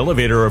assaulted in the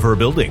elevator of her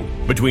building.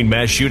 Between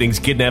mass shootings,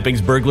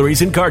 kidnappings,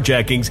 burglaries, and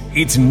carjackings,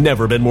 it's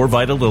never been more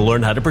vital to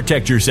learn how to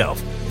protect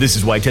yourself. This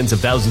is why tens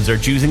of thousands are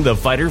choosing the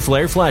Fighter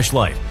Flare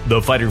flashlight.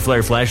 The Fighter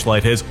Flare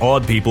flashlight has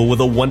awed people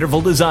with a wonderful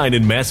design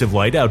and massive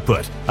light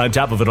output. On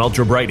top of an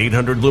ultra-bright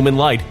 800-lumen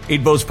light,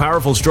 it boasts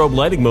powerful strobe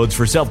lighting modes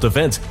for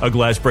self-defense, a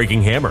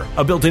glass-breaking hammer,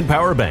 a built-in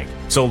power bank,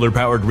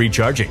 solar-powered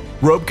recharging,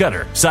 rope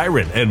cutter,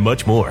 siren, and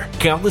much more.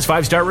 Countless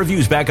 5-star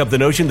reviews back up the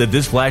notion that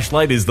this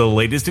flashlight is the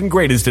latest and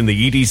greatest in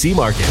the EDC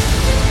market.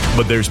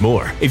 But there's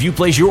more. If you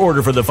place your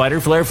order for the Fighter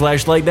Flare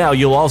flashlight now,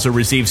 you'll also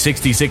receive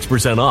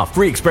 66% off,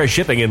 free express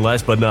shipping, and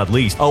last but not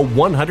least, a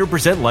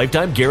 100%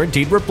 lifetime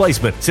guaranteed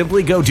replacement.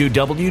 Simply go to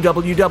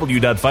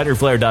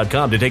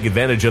www.fighterflare.com to take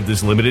advantage of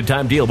this limited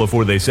time deal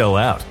before they sell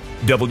out.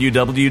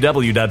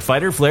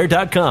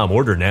 www.fighterflare.com.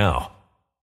 Order now.